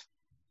punt.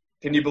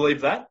 Can you believe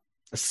that?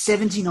 A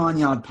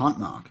 79-yard punt,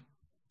 Mark?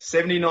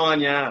 79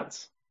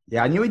 yards.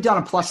 Yeah, I knew he'd done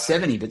a plus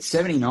 70, but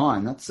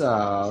 79, that's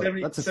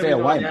a fair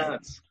way.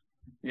 Yards.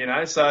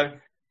 So,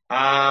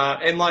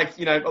 and a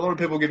lot of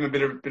people give him a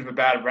bit of a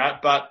bad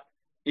rap, but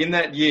in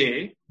that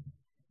year,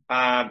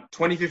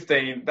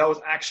 2015, that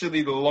was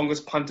actually the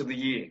longest punt of the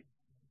year.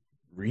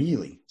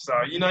 Really? So,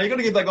 you got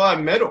to give that guy a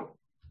medal.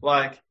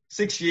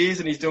 6 years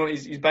and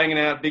he's banging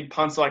out big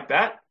punts like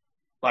that.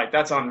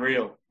 That's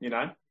unreal,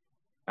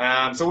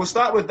 So we'll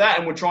start with that,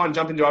 and we'll try and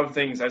jump into other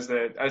things as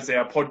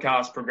our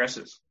podcast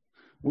progresses.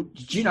 Well,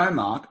 did you know,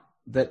 Mark,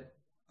 that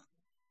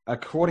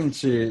according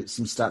to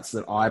some stats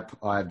that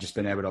I've just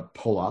been able to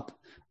pull up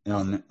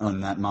on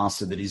that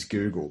master that is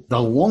Google,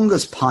 the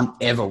longest punt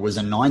ever was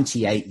a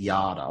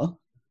 98-yarder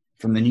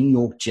from the New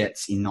York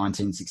Jets in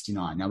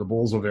 1969. Now, the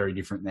balls were very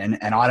different then,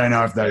 and I don't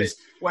know if those...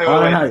 Wait.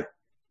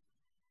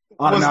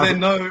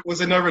 Was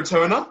there no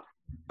returner?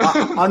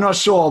 I'm not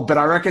sure, but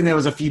I reckon there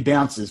was a few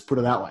bounces, put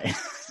it that way.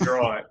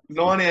 Right.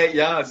 98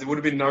 yards. It would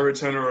have been no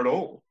returner at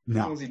all.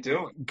 No. What was he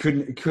doing?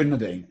 Couldn't have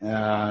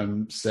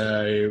been.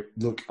 So,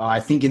 look, I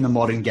think in the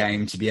modern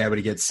game, to be able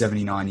to get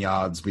 79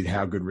 yards with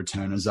how good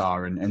returners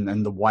are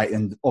and the weight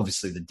and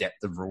obviously the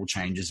depth of rule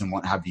changes and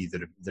what have you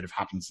that have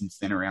happened since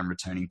then around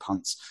returning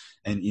punts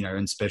and,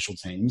 and special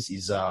teams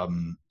is,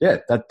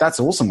 that's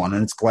an awesome one.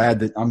 And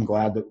I'm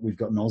glad that we've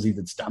got an Aussie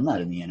that's done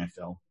that in the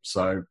NFL.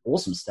 So,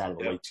 awesome stat of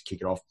the week to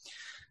kick it off.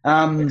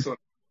 Excellent.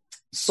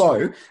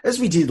 So, as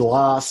we did in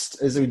our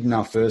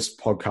first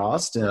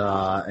podcast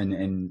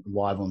and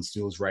live on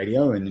Steelers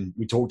Radio, and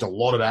we talked a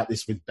lot about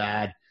this with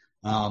Bad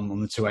on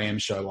the 2 a.m.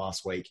 show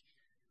last week,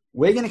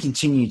 we're going to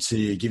continue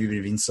to give you a bit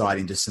of insight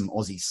into some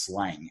Aussie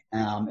slang.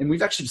 And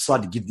we've actually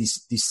decided to give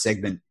this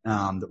segment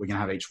that we're going to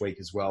have each week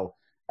as well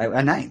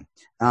a name.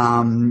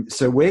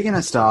 So we're going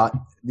to start.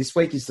 This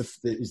week is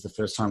the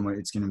first time where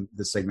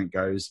the segment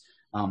goes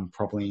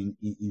properly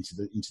into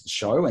the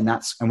show, and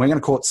we're going to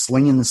call it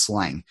Slinging the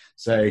Slang.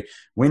 So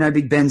we know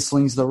Big Ben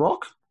slings the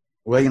rock.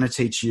 We're going to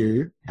teach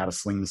you how to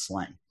sling the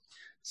slang.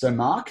 So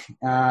Mark,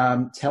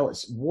 tell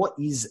us, what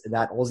is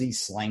that Aussie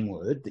slang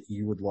word that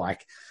you would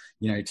like,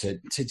 to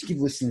give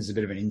listeners a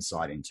bit of an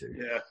insight into?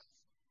 Yeah.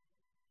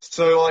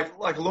 So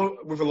like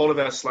with a lot of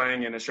our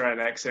slang and Australian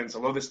accents, a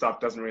lot of this stuff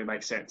doesn't really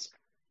make sense.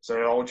 So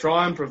I'll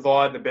try and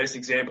provide the best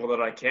example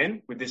that I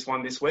can with this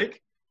one this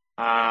week.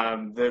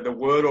 The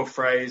word or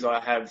phrase I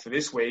have for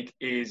this week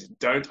is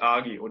don't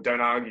argue or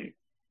don't argue.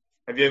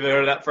 Have you ever heard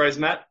of that phrase,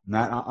 Matt?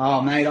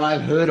 Oh, mate,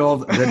 I've heard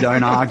of the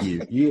don't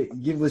argue. You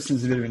give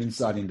listeners a bit of an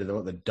insight into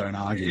what the don't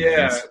argue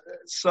means.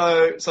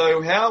 So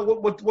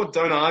what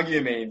don't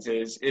argue means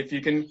is if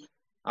you can, in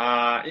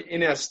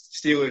our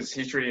Steelers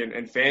history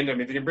and fandom,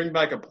 if you can bring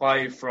back a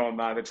play from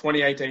the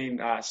 2018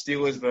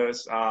 Steelers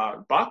versus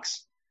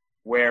Bucks,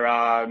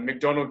 where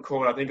McDonald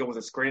called, I think it was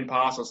a screen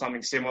pass or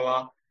something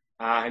similar,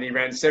 and he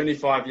ran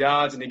 75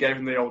 yards and he gave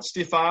him the old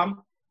stiff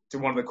arm to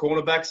one of the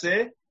cornerbacks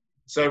there.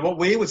 So what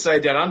we would say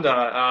down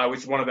under,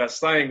 which is one of our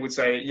slang, would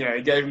say,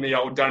 he gave him the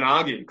old don't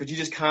argue, because you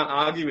just can't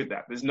argue with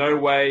that. There's no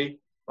way,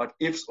 like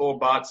ifs or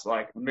buts,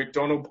 like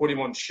McDonald put him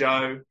on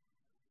show.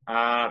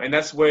 And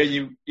that's where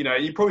you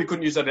probably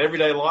couldn't use that in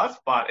everyday life,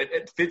 but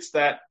it fits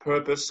that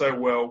purpose so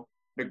well.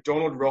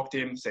 McDonald rocked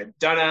him, said,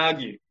 don't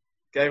argue,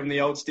 gave him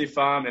the old stiff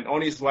arm, and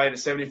on his way to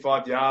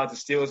 75 yards,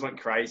 the Steelers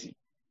went crazy.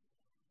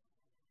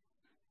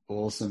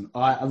 Awesome.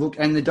 Look,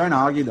 and the don't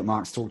argue that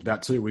Mark's talked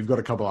about too, we've got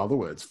a couple other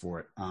words for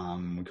it.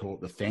 We call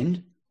it the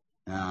fend.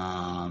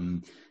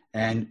 And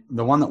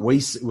the one that we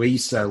used to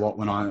say a lot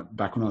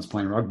back when I was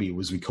playing rugby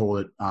was we call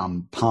it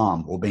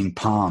palm or being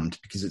palmed,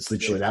 because it's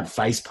literally that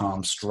face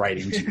palm straight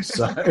into you.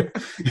 So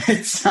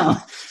it's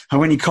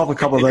when you cop a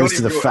couple of those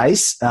to the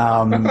face,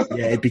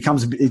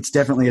 it's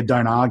definitely a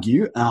don't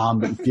argue,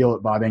 but you feel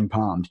it by being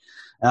palmed.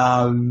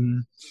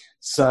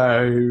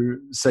 So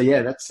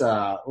yeah, that's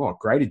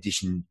great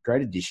addition.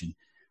 Great addition.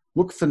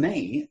 Look, for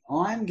me,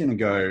 I'm going to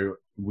go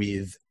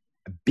with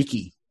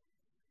Bicky.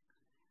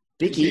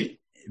 Bicky,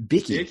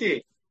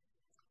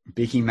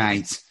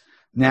 mate.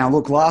 Now,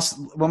 look,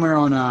 when we were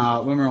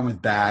on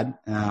with Bad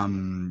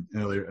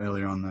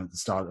earlier on the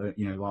start,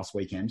 last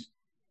weekend,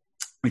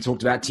 we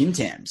talked about Tim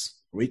Tams,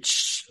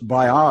 which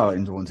by our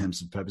all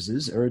intents and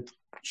purposes are a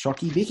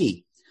Chocky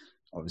Bicky.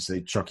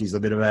 Obviously, Chocky's a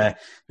bit of a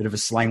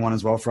slang one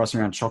as well for us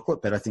around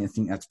chocolate, but I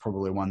think that's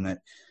probably one that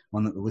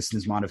the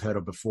listeners might have heard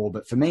of before.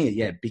 But for me,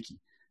 yeah, Bicky,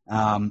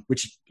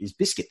 which is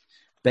biscuit.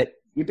 But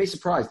you'd be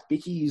surprised,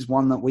 Bicky is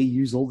one that we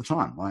use all the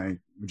time. Like,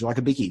 would you like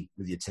a Bicky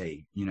with your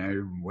tea?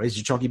 Where's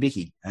your Chocky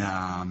Bicky?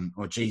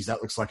 Or geez,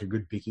 that looks like a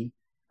good Bicky.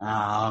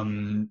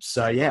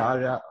 So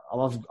yeah, I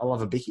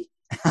love a Bicky.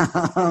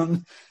 How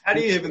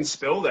do you even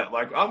spell that?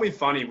 Like, aren't we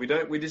funny?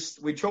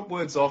 We chop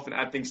words off and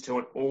add things to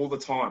it all the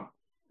time.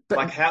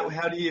 But how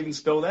do you even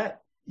spell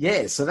that?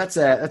 Yeah, so that's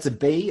a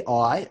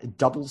BICCY,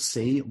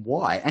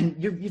 and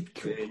you've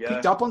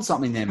picked up on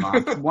something there,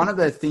 Mark. One of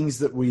the things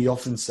that we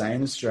often say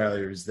in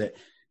Australia is that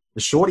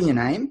the shorter your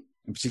name,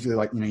 and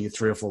particularly your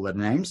 3 or 4 letter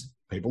names,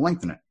 people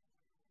lengthen it.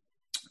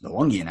 The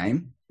longer your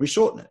name, we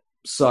shorten it.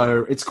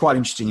 So it's quite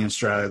interesting in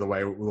Australia the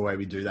way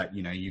we do that.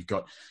 You've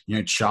got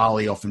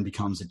Charlie often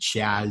becomes a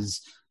Chaz.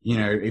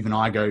 Even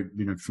I go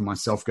for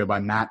myself go by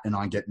Matt, and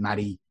I get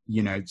Matty.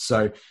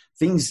 So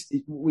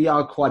we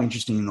are quite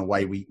interesting in the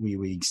way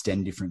we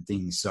extend different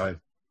things. So,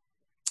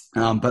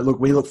 but look,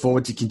 we look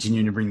forward to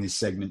continuing to bring this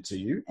segment to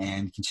you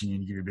and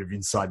continuing to give you a bit of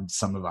insight into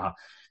some of our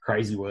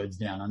crazy words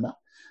down under.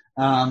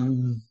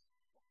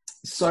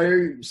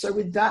 So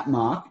with that,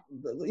 Mark,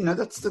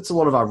 that's a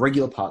lot of our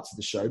regular parts of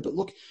the show. But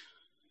look,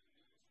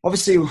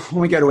 obviously,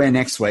 when we go to air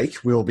next week,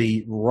 we'll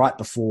be right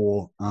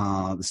before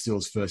the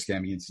Steelers' first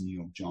game against the New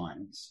York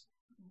Giants.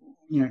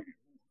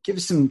 Give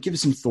us some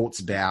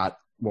thoughts about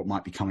what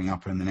might be coming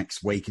up in the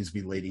next week as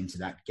we lead into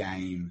that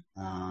game,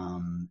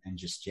 and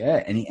just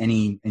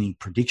any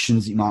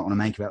predictions that you might want to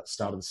make about the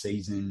start of the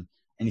season,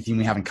 anything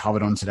we haven't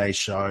covered on today's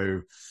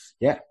show.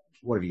 Yeah,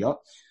 what have you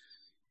got?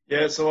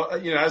 Yeah, so,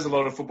 as a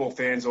lot of football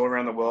fans all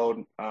around the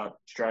world,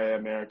 Australia,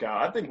 America,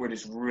 I think we're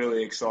just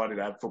really excited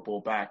to have football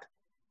back.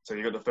 So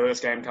you've got the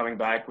first game coming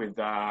back with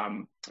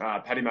Patty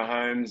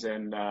Mahomes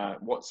and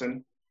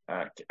Watson,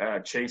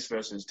 Chiefs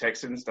versus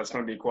Texans. That's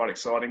going to be quite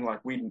exciting.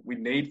 Like, we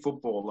need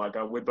football. Like,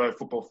 we're both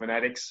football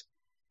fanatics.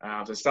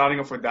 So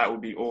starting off with that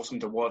would be awesome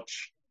to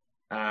watch.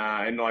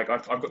 And like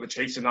I've got the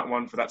Chiefs in that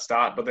one for that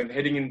start, but then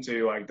heading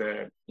into like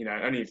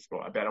only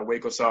about a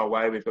week or so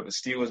away, we've got the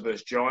Steelers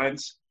versus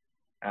Giants.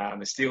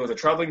 The Steelers are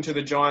traveling to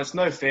the Giants.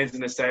 No fans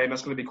in the stadium.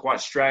 That's going to be quite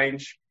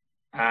strange.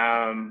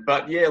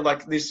 But yeah,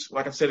 like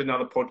I've said in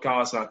other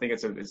podcasts, and I think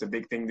it's a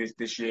big thing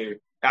this year.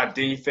 Our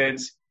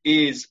defense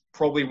is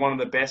probably one of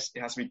the best.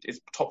 It's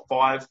top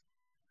 5,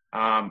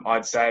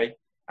 I'd say.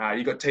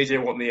 You got TJ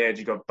Watt on the edge.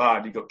 You got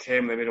Bud. You got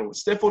Cam in the middle.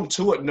 Stephon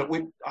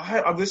Tuitt.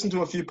 I've listened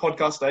to a few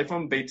podcasts today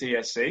from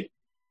BTSC.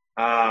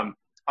 I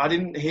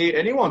didn't hear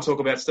anyone talk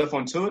about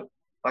Stephon Tuitt.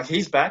 Like,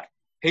 he's back.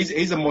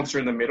 He's a monster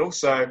in the middle.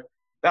 So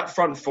that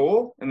front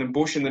 4 and then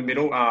Bush in the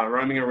middle,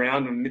 roaming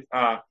around, and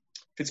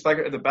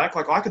Fitzpatrick at the back.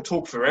 Like, I could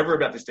talk forever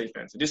about this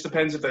defense. It just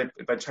depends if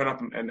they turn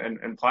up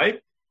and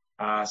play.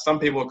 Some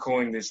people are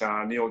calling this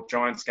New York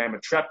Giants game a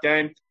trap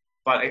game,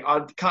 but it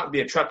can't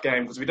be a trap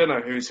game because we don't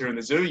know who's here in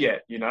the zoo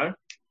yet,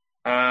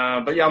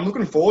 But yeah, I'm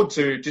looking forward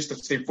to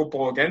see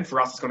football again. For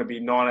us, it's going to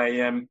be 9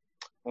 a.m.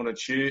 on a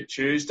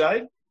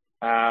Tuesday.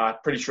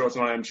 Pretty sure it's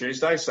 9 a.m.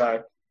 Tuesday.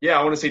 So yeah,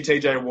 I want to see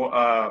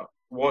TJ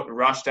Watt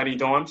rush Danny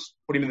Dimes,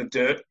 put him in the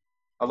dirt.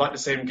 I'd like to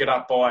see him get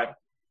up by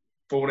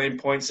 14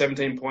 points,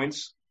 17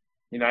 points.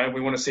 We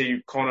want to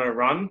see Connor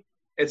run.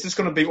 It's just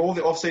going to be all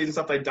the off-season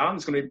stuff they've done.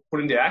 It's going to be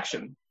put into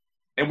action.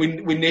 And we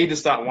need to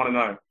start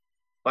 1-0.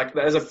 Like,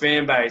 as a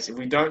fan base, if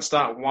we don't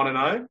start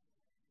 1-0,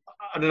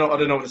 I don't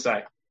know what to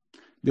say.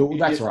 Well,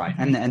 that's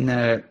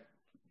right.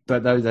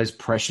 But those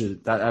pressure,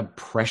 that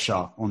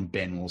pressure on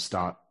Ben will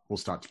start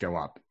to go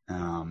up.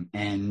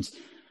 And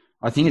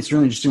I think it's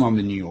really interesting one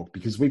with New York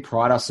because we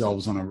pride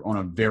ourselves on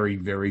a very,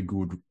 very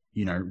good,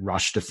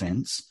 rush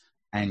defense.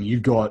 And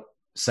you've got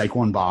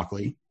Saquon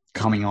Barkley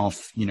coming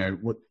off,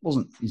 what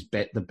wasn't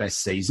the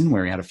best season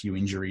where he had a few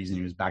injuries and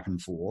he was back and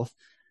forth,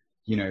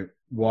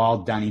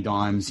 while Danny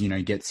Dimes,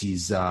 gets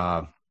his,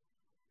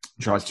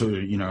 tries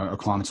to,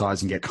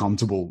 acclimatize and get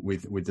comfortable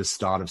with the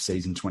start of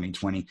season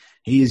 2020.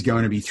 He is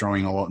going to be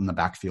throwing a lot in the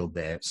backfield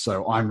there.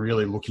 So I'm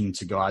really looking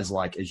to guys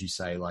like, as you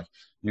say, like,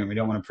 we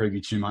don't want to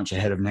preview too much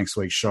ahead of next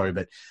week's show,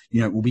 but,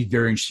 it will be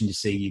very interesting to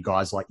see you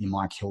guys like your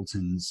Mike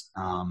Hiltons,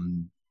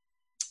 come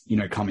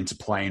into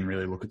play and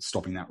really look at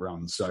stopping that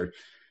run. So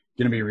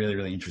going to be a really,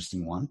 really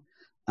interesting one.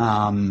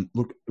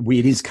 Look,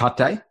 it is cut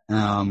day.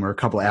 We're a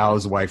couple of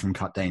hours away from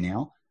cut day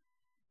now.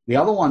 The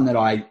other one that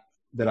I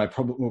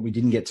probably, we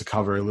didn't get to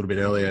cover a little bit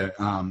earlier,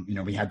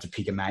 we had to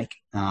pick a make,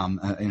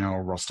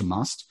 a roster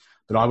must.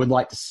 But I would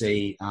like to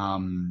see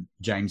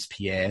James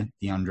Pierre,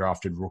 the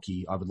undrafted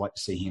rookie. I would like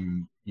to see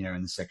him,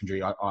 in the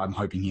secondary. I'm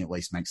hoping he at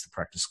least makes the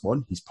practice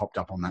squad. He's popped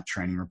up on that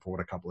training report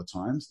a couple of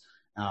times.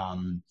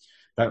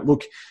 But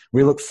look,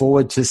 we look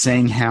forward to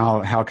seeing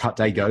how cut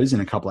day goes in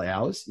a couple of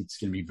hours. It's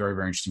going to be very,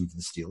 very interesting for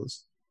the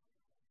Steelers.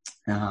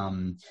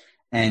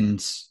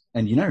 And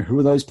who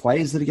are those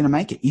players that are going to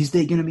make it? Is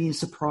there going to be a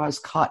surprise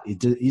cut?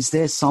 Is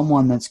there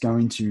someone that's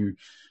going to,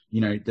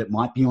 that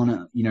might be on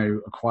a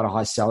quite a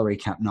high salary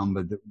cap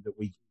number that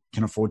we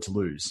can afford to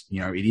lose?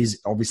 It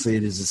is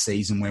a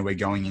season where we're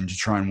going in to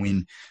try and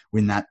win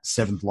that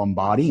 7th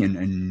Lombardi,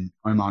 and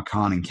Omar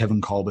Khan and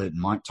Kevin Colbert and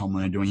Mike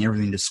Tomlin are doing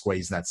everything to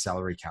squeeze that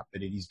salary cap.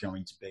 But it is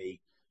going to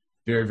be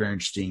very, very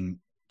interesting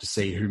to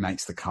see who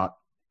makes the cut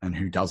and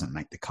who doesn't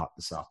make the cut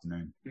this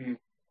afternoon. Mm.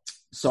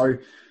 So,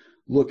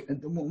 look,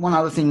 one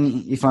other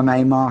thing, if I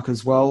may, Mark,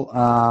 as well.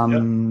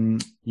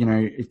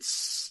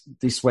 It's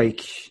this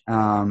week,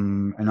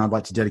 and I'd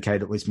like to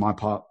dedicate at least my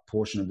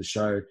portion of the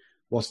show.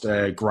 Lost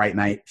a great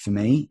mate for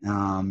me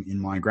in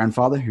my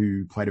grandfather,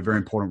 who played a very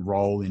important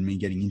role in me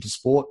getting into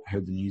sport.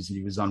 Heard the news that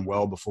he was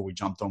unwell before we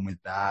jumped on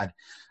with Bad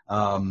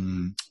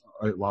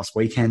last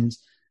weekend.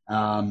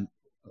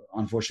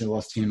 Unfortunately,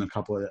 lost him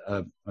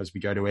as we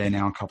go to air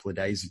now, a couple of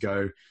days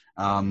ago.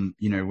 When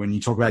you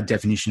talk about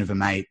definition of a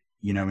mate,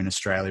 in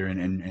Australia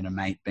and a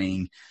mate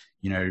being,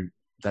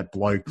 that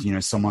bloke,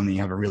 someone that you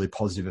have a really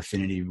positive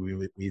affinity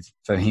with.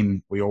 For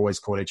him, we always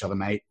called each other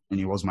mate, and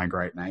he was my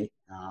great mate.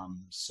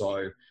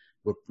 So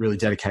look, really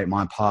dedicate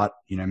my part,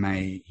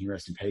 may he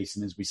rest in peace.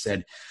 And as we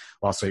said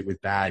last week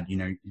with Bad,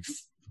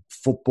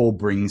 football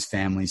brings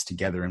families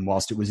together. And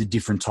whilst it was a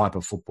different type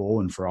of football,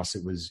 and for us,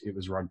 it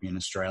was rugby in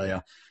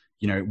Australia,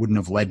 it wouldn't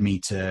have led me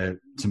to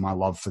my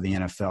love for the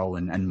NFL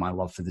and my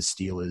love for the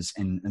Steelers,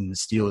 and the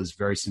Steelers,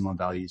 very similar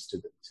values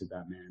to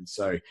that man.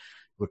 So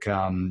look,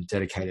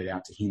 dedicated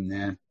out to him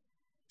there.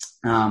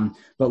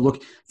 But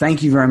look,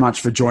 thank you very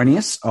much for joining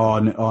us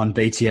on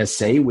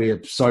BTSC.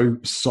 We're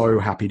so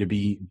happy to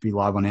be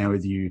live on air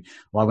with you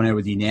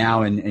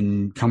now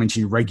and coming to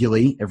you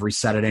regularly every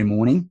Saturday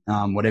morning,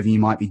 whatever you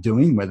might be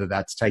doing, whether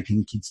that's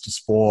taking kids to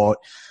sport,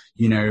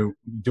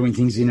 doing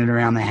things in and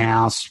around the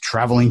house,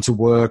 traveling to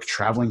work,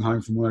 traveling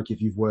home from work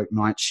if you've worked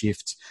night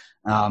shift,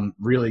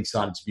 Really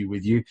excited to be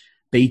with you.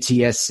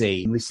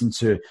 BTSC, listen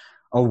to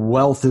a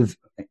wealth of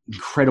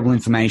incredible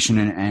information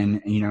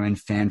and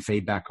fan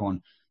feedback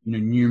on,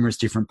 numerous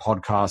different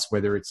podcasts,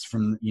 whether it's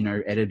from,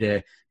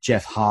 editor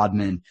Jeff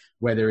Hardman,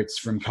 whether it's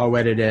from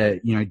co-editor,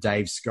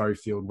 Dave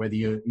Schofield, whether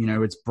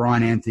it's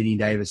Brian Anthony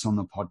Davis on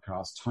the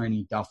podcast,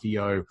 Tony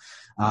Duffio,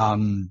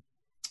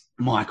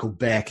 Michael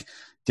Beck,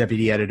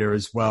 deputy editor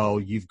as well.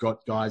 You've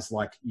got guys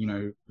like,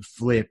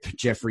 Flip,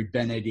 Jeffrey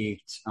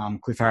Benedict,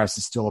 Cliff Harris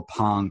is still a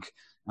punk.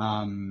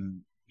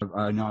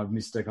 I know I've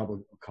missed a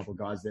couple of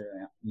guys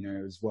there,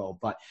 as well.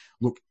 But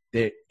look,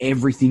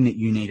 everything that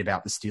you need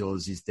about the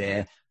Steelers is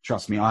there.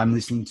 Trust me, I'm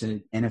listening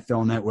to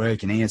NFL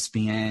Network and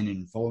ESPN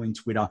and following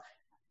Twitter.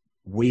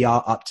 We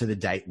are up to the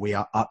date. We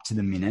are up to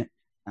the minute.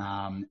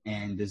 And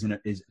there's an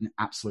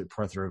absolute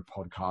plethora of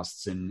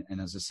podcasts and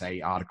as I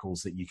say,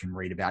 articles that you can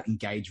read about.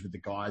 Engage with the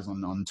guys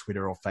on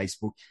Twitter or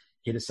Facebook.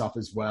 Hit us up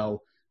as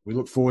well. We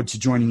look forward to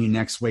joining you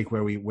next week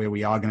where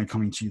we are going to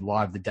come into you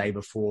live the day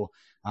before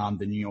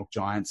the New York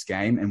Giants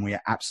game, and we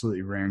are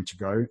absolutely raring to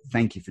go.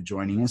 Thank you for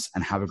joining us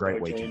and have a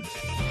great weekend.